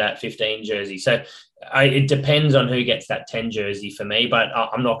 punching that 15 jersey. So it depends on who gets that 10 jersey for me, but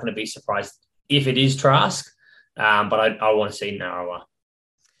I'm not going to be surprised if it is Trask, but I want to see Narawa.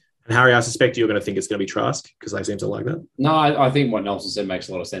 And Harry, I suspect you're going to think it's going to be Trask because they seem to like that. No, I think what Nelson said makes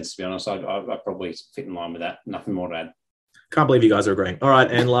a lot of sense, to be honest. I probably fit in line with that. Nothing more to add. Can't believe you guys are agreeing. All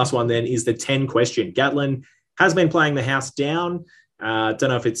right, and last one then is the 10 question. Gatland has been playing the house down. Don't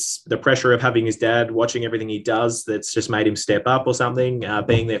know if it's the pressure of having his dad watching everything he does that's just made him step up or something,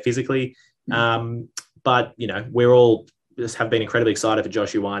 being there physically. But, we're all just have been incredibly excited for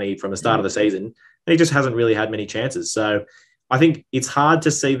Josh Ioane from the start of the season. And he just hasn't really had many chances. So I think it's hard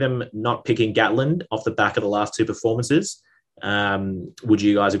to see them not picking Gatland off the back of the last two performances. Would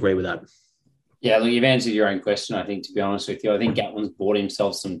you guys agree with that? Yeah, look, you've answered your own question, I think, to be honest with you. I think Gatland's bought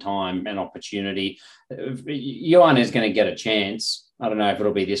himself some time and opportunity. Ioane is going to get a chance. I don't know if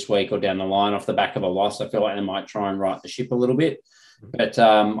it'll be this week or down the line off the back of a loss. I feel like they might try and right the ship a little bit. But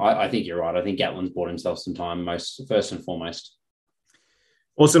I think you're right. I think Gatland's bought himself some time, first and foremost.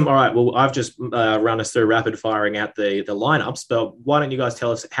 Awesome. All right. Well, I've just run us through rapid firing out the lineups, but why don't you guys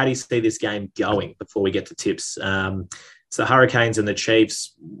tell us, how do you see this game going before we get to tips? So Hurricanes and the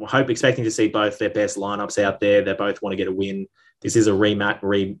Chiefs, expecting to see both their best lineups out there. They both want to get a win. This is a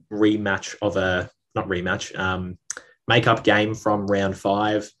rematch of not rematch, make-up game from round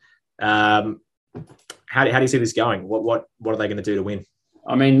 5. How do you see this going? What are they going to do to win?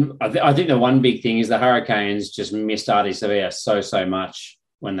 I mean, I think the one big thing is the Hurricanes just missed Ardie Savea so much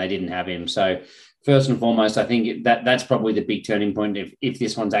when they didn't have him. So first and foremost, I think that's probably the big turning point if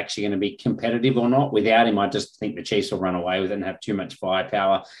this one's actually going to be competitive or not. Without him, I just think the Chiefs will run away with it and have too much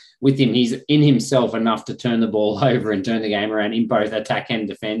firepower. With him, he's in himself enough to turn the ball over and turn the game around in both attack and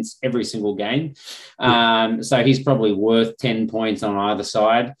defence every single game. So he's probably worth 10 points on either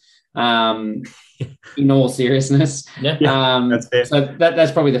side. In all seriousness. That's fair. So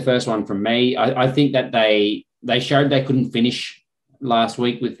that's probably the first one from me. I think that they showed they couldn't finish last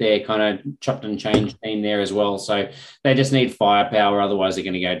week with their kind of chopped and changed team there as well. So they just need firepower, otherwise they're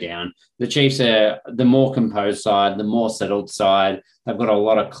going to go down. The Chiefs are the more composed side, the more settled side. They've got a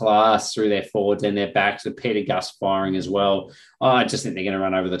lot of class through their forwards and their backs with Peter Gus firing as well. I just think they're going to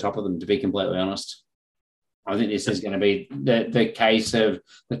run over the top of them, to be completely honest. I think this is going to be the case of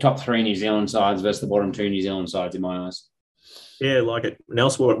the top 3 New Zealand sides versus the bottom 2 New Zealand sides in my eyes. Yeah, like it.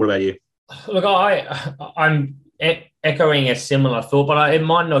 Nelson, what about you? Look, I'm echoing a similar thought, but it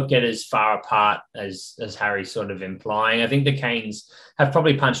might not get as far apart as Harry's sort of implying. I think the Canes have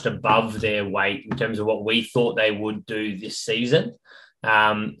probably punched above their weight in terms of what we thought they would do this season.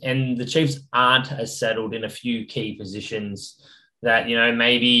 And the Chiefs aren't as settled in a few key positions that,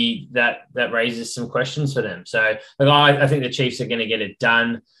 maybe that raises some questions for them. So look, I think the Chiefs are going to get it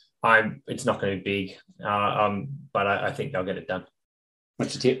done. It's not going to be big, but I think they'll get it done.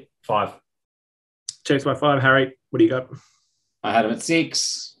 What's your tip? 5. Chiefs by 5. Harry, what do you got? I had them at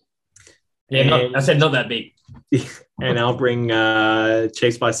 6. Yeah, I said not that big. And I'll bring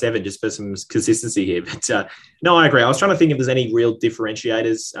Chiefs by 7 just for some consistency here. But no, I agree. I was trying to think if there's any real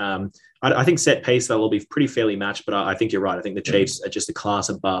differentiators. I think set piece, they'll all be pretty fairly matched, but I think you're right. I think the Chiefs are just a class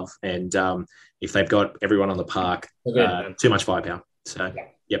above. And if they've got everyone on the park, too much firepower. So,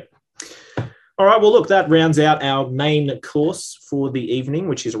 yep. All right, well, look, that rounds out our main course for the evening,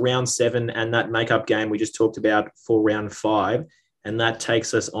 which is round 7 and that make-up game we just talked about for round 5. And that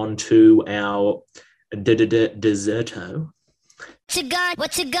takes us on to our desserto.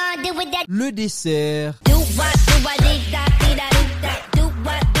 What you gonna do with that? Le dessert. Do what, do what, do that, do that, do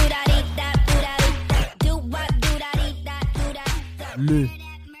what, do that, do what, do that. Le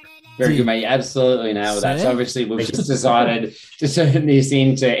Very good, mate. You absolutely nailed that. So obviously we've just decided to turn this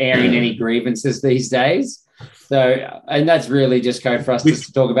into airing any grievances these days. So, and that's really just code for us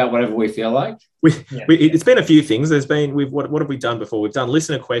to talk about whatever we feel like. It's been a few things. What have we done before? We've done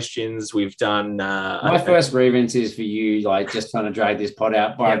listener questions. We've done. My first grievance is for you, like just trying to drag this pod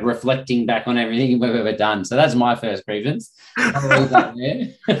out by reflecting back on everything we've ever done. So that's my first grievance. I'll leave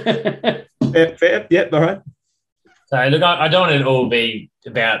that there. Fair. Yeah. All right. So look, I don't want it all be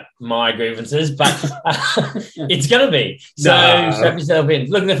about my grievances, but it's going to be. So strap yourself in.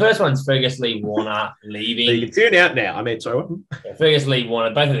 Look, the first one's Fergus Lee Warner leaving. So you can tune out now. I mean, sorry, what? Yeah, Fergus Lee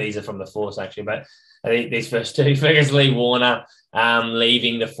Warner. Both of these are from the Force, actually, but I think these first two, Fergus Lee Warner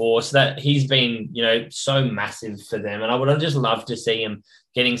leaving the Force, that he's been, so massive for them, and I would have just loved to see him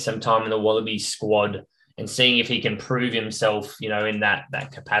getting some time in the Wallabies squad and seeing if he can prove himself, in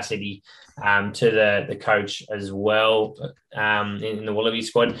that capacity to the coach as well in the Wallaby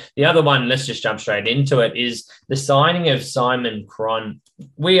squad. The other one, let's just jump straight into it, is the signing of Simon Cron.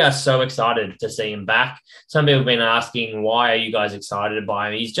 We are so excited to see him back. Some people have been asking, why are you guys excited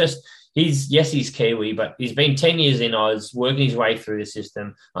by him? He's Kiwi, but he's been 10 years in Oz, working his way through the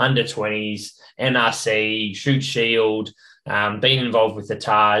system, under 20s, NRC, Shoot Shield, been involved with the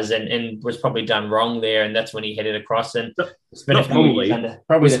Tars and was probably done wrong there. And that's when he headed across. And it's been probably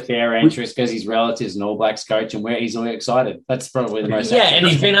the fair answer is because his relatives an All Blacks coach and we're easily excited. That's probably the most. Yeah, and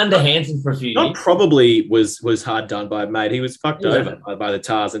he's been under Hansen for a few years. Probably was hard done by, mate. He was fucked over by the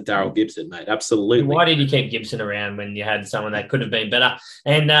Tars and Daryl Gibson, mate. Absolutely. Why did you keep Gibson around when you had someone that could have been better?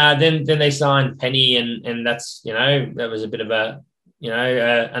 And then they signed Penny, and that's, that was a bit of a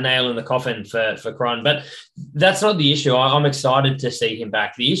nail in the coffin for Cron. But that's not the issue. I'm excited to see him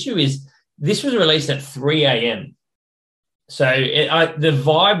back. The issue is this was released at 3 a.m. So the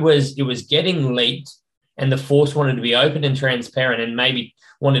vibe was it was getting leaked, and the Force wanted to be open and transparent and maybe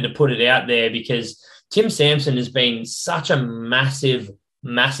wanted to put it out there because Tim Sampson has been such a massive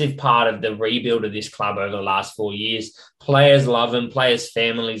part of the rebuild of this club over the last 4 years. Players love him. Players'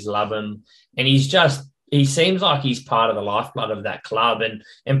 families love him. And he seems like he's part of the lifeblood of that club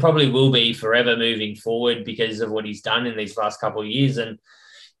and probably will be forever moving forward because of what he's done in these last couple of years. And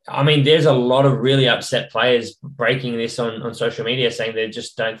I mean, there's a lot of really upset players breaking this on social media saying they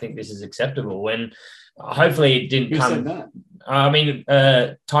just don't think this is acceptable. And hopefully it didn't come. Said that? I mean,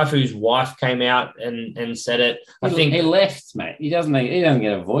 Taifu's wife came out and said it. I think he left, mate. He doesn't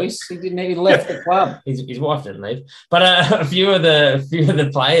get a voice. He left the club. His wife didn't leave, but a few of the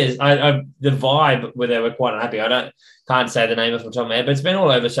players, the vibe where they were quite unhappy. Can't say the name off the top of my head, but it's been all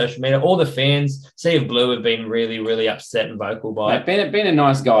over social media. All the fans, Sea of Blue, have been really, really upset and vocal by it. Being a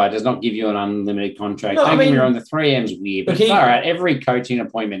nice guy does not give you an unlimited contract. Don't get me wrong, the 3M's weird, but all right. Every coaching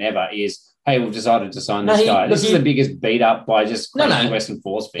appointment ever is, hey, we've decided to sign this guy. This is the biggest beat up by just Western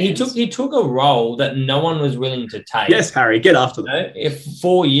Force fans. He took a role that no one was willing to take. Yes, Harry, get after them. If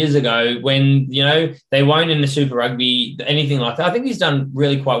 4 years ago, when they weren't in the Super Rugby, anything like that, I think he's done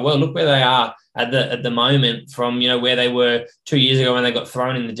really quite well. Look where they are at the moment from where they were 2 years ago when they got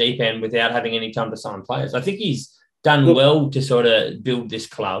thrown in the deep end without having any time to sign players. I think he's done well to sort of build this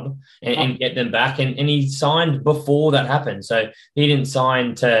club and get them back. And he signed before that happened. So he didn't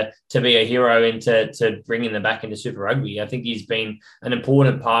sign to be a hero and to bringing them back into Super Rugby. I think he's been an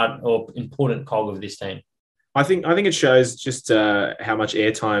important part or important cog of this team. I think it shows just how much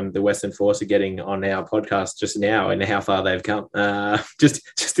airtime the Western Force are getting on our podcast just now and how far they've come,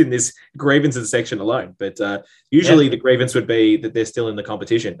 just in this grievances section alone. But usually the grievance would be that they're still in the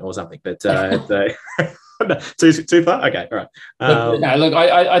competition or something. But too far? Okay, all right. Look,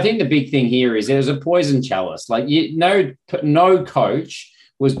 I think the big thing here is it was a poison chalice. Like no coach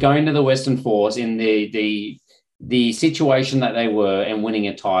was going to the Western Force in the situation that they were and winning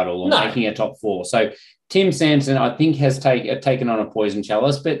a title or making a top four. So Tim Sampson, I think, has taken on a poison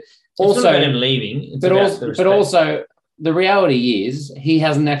chalice, but also about him leaving. But also the reality is he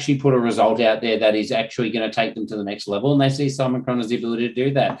hasn't actually put a result out there that is actually going to take them to the next level, and they see Simon Cron as the ability to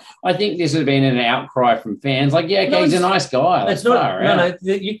do that. I think this has been an outcry from fans. Like, he's a nice guy. It's not.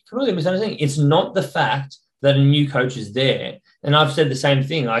 You completely misunderstand. It's not the fact that a new coach is there. And I've said the same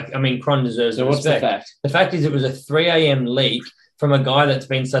thing. Cron deserves respect. What's the fact? The fact is it was a 3 a.m. leak from a guy that's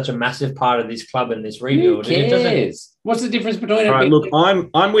been such a massive part of this club and this rebuild. Who cares? What's the difference between All right, look,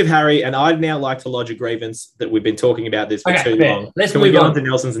 I'm with Harry, and I'd now like to lodge a grievance that we've been talking about this for too long. Can we get on to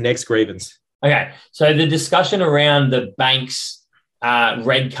Nelson's next grievance? Okay, so the discussion around the Banks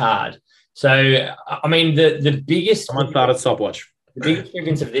red card. So, I mean, the biggest... Someone started stopwatch. The biggest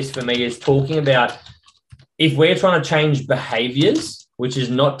grievance of this for me is talking about if we're trying to change behaviours, which is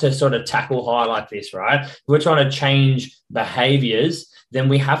not to sort of tackle high like this, right? If we're trying to change behaviours, then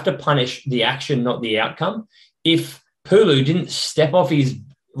we have to punish the action, not the outcome. If Pulu didn't step off his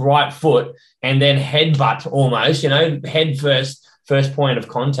right foot and then headbutt almost, head first point of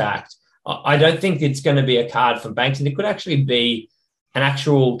contact, I don't think it's going to be a card from Banks. And it could actually be an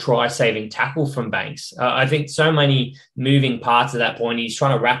actual try-saving tackle from Banks. I think so many moving parts at that point. He's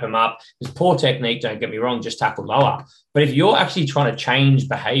trying to wrap him up. It's poor technique, don't get me wrong, just tackle lower. But if you're actually trying to change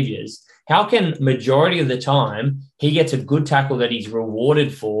behaviours, how can majority of the time he gets a good tackle that he's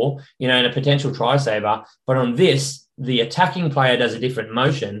rewarded for, and a potential try-saver, but on this, the attacking player does a different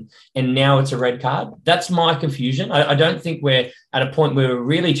motion and now it's a red card? That's my confusion. I don't think we're at a point where we're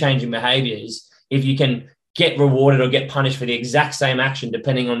really changing behaviours if you can get rewarded or get punished for the exact same action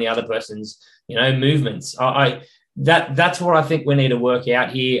depending on the other person's, movements. that's what I think we need to work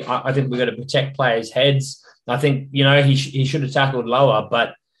out here. I think we've got to protect players' heads. I think, he should have tackled lower,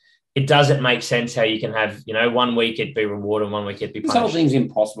 but it doesn't make sense how you can have, 1 week it be rewarded and 1 week it be punished. This whole thing's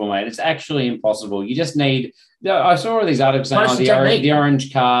impossible, mate. It's actually impossible. You just need... I saw all these articles saying, the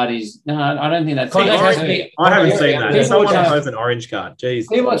orange card is... No, I don't think that's... I haven't seen that. Someone has an orange card. Jeez.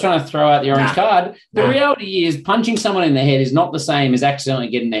 People are trying to throw out the orange card. The reality is punching someone in the head is not the same as accidentally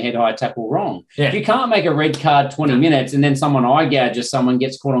getting their head-high tackle wrong. Yeah. You can't make a red card 20 minutes and then someone eye gouges someone,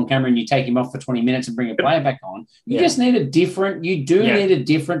 gets caught on camera, and you take him off for 20 minutes and bring a player back on. You just need a different... You do need a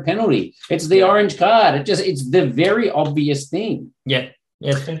different penalty. It's the orange card. It's the very obvious thing. Yeah.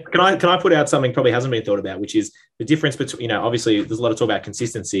 Yeah. Can I put out something probably hasn't been thought about, which is the difference between, obviously there's a lot of talk about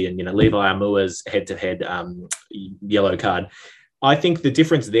consistency and, Levi Amua's head-to-head yellow card. I think the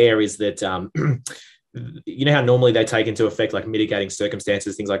difference there is that, how normally they take into effect like mitigating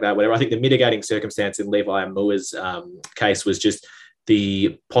circumstances, things like that, whatever. I think the mitigating circumstance in Levi Amua's case was just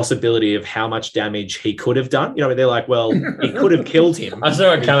the possibility of how much damage he could have done. They're like, well, he could have killed him. I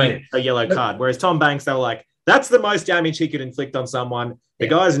saw it coming. A yellow card. Whereas Tom Banks, they were like, that's the most damage he could inflict on someone. The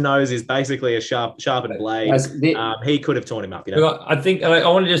guy's nose is basically a sharpened blade. He could have torn him up. I think I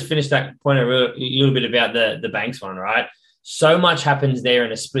want to just finish that point a little bit about the Banks one, right? So much happens there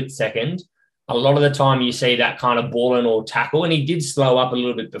in a split second. A lot of the time you see that kind of ball and all tackle, and he did slow up a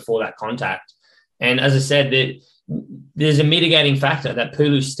little bit before that contact. And as I said, there's a mitigating factor that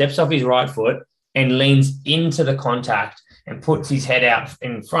Pulu steps off his right foot and leans into the contact and puts his head out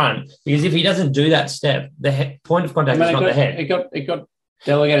in front, because if he doesn't do that step, the point of contact is not the head. It got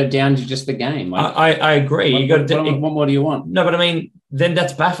delegated down to just the game. Like, I agree. What more do you want? No, but I mean, then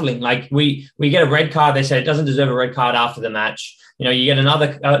that's baffling. Like we get a red card. They say it doesn't deserve a red card after the match. You get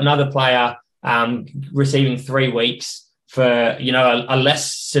another player receiving 3 weeks for a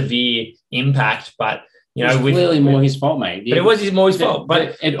less severe impact, but. It's clearly more his fault, mate. But it was more his fault.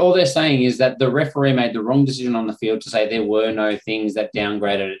 But all they're saying is that the referee made the wrong decision on the field to say there were no things that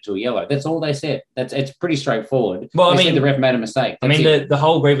downgraded it to a yellow. That's all they said. It's pretty straightforward. Well, they said the ref made a mistake. The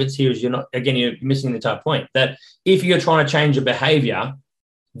whole grievance here is you're missing the entire point, that if you're trying to change a behaviour,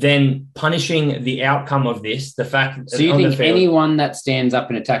 then punishing the outcome of this, the fact... So you think anyone that stands up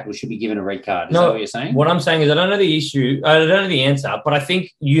in a tackle should be given a red card? Is that what you're saying? What I'm saying is I don't know the issue. I don't know the answer, but I think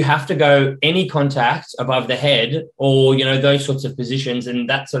you have to go any contact above the head or, those sorts of positions and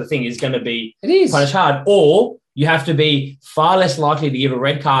that sort of thing is going to be punished hard. Or you have to be far less likely to give a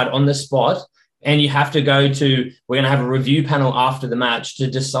red card on the spot, and you have to we're going to have a review panel after the match to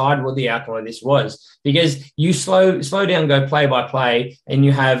decide what the outcome of this was. Because you slow down, go play by play, and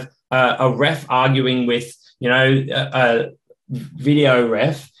you have a ref arguing with, a video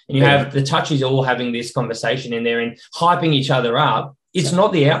ref, and you have the touchies all having this conversation in there and hyping each other up. It's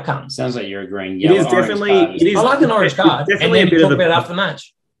not the outcome. Sounds like you're agreeing. It is definitely... I like an orange card. And then talk about it after the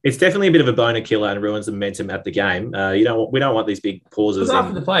match. It's definitely a bit of a boner killer and ruins the momentum at the game. We don't want these big pauses.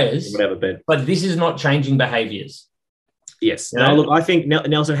 After the players, whatever. But this is not changing behaviours. Yes. No, look, I think,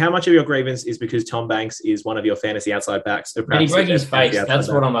 Nelson, how much of your grievance is because Tom Banks is one of your fantasy outside backs? And he broke his face. That's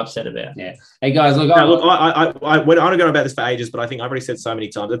what I'm upset about. Yeah. Hey, guys, look. I'm going about this for ages, but I think I've already said so many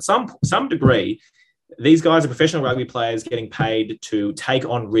times. At some degree, these guys are professional rugby players getting paid to take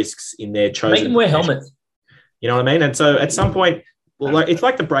on risks in their chosen... Make them wear helmets. You know what I mean? And so at some point... Well, it's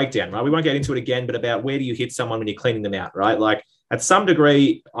like the breakdown, right? We won't get into it again, but about where do you hit someone when you're cleaning them out, right? Like at some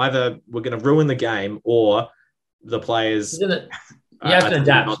degree, either we're going to ruin the game or the players have to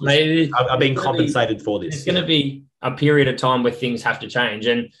adapt. Are being compensated for this. It's going to be a period of time where things have to change.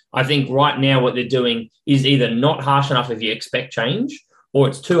 And I think right now what they're doing is either not harsh enough if you expect change, or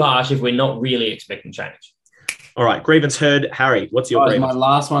it's too harsh if we're not really expecting change. All right, grievance heard. Harry, what's your grievance? My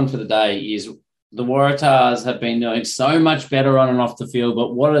last one for the day is... The Waratahs have been doing so much better on and off the field,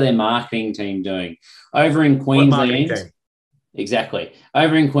 but what are their marketing team doing? Over in Queensland, exactly.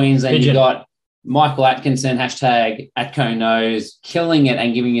 Over in Queensland, you got Michael Atkinson, #AtcoKnows, killing it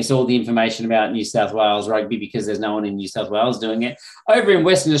and giving us all the information about New South Wales rugby because there's no one in New South Wales doing it. Over in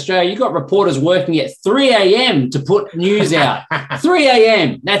Western Australia, you've got reporters working at 3 a.m. to put news out. 3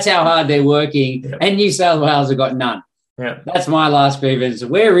 a.m. That's how hard they're working, and New South Wales have got none. Yeah. That's my last grievance.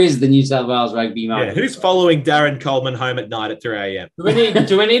 Where is the New South Wales rugby market? Who's following Darren Coleman home at night at 3 a.m.? Do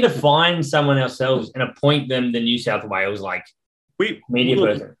we need to find someone ourselves and appoint them the New South Wales media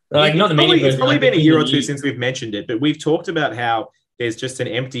person? Not the media person. It's probably been a year or two since we've mentioned it, but we've talked about how there's just an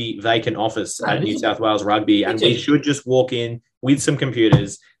empty, vacant office at New South Wales Rugby, and we should just walk in with some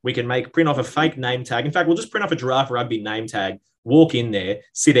computers. We can print off a fake name tag. In fact, we'll just print off a Giraffe Rugby name tag, walk in there,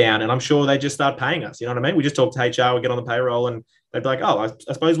 sit down, and I'm sure they just start paying us. You know what I mean? We just talk to HR, we get on the payroll, and they'd be like, oh,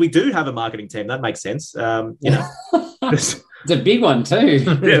 I suppose we do have a marketing team. That makes sense. It's a big one too.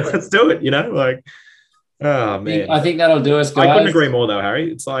 Yeah, let's do it. Oh man, I think that'll do us, guys. I couldn't agree more though,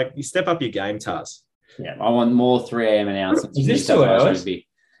 Harry. It's like you step up your game, Taz. Yeah, I want more 3 a.m. announcements. Is this 2 hours?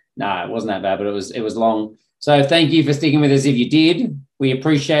 No, it wasn't that bad, but it was long. So thank you for sticking with us. If you did, we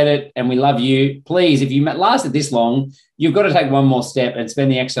appreciate it and we love you. Please, if you lasted this long, you've got to take one more step and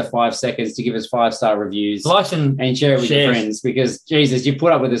spend the extra 5 seconds to give us 5-star reviews. And share it with your friends, because Jesus, you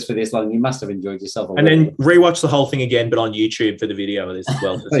put up with us for this long. You must have enjoyed yourself. And then rewatch the whole thing again, but on YouTube for the video of this as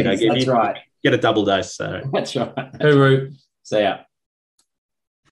well. Please, that's right. Get a double dose. So that's right. Hooroo. See ya.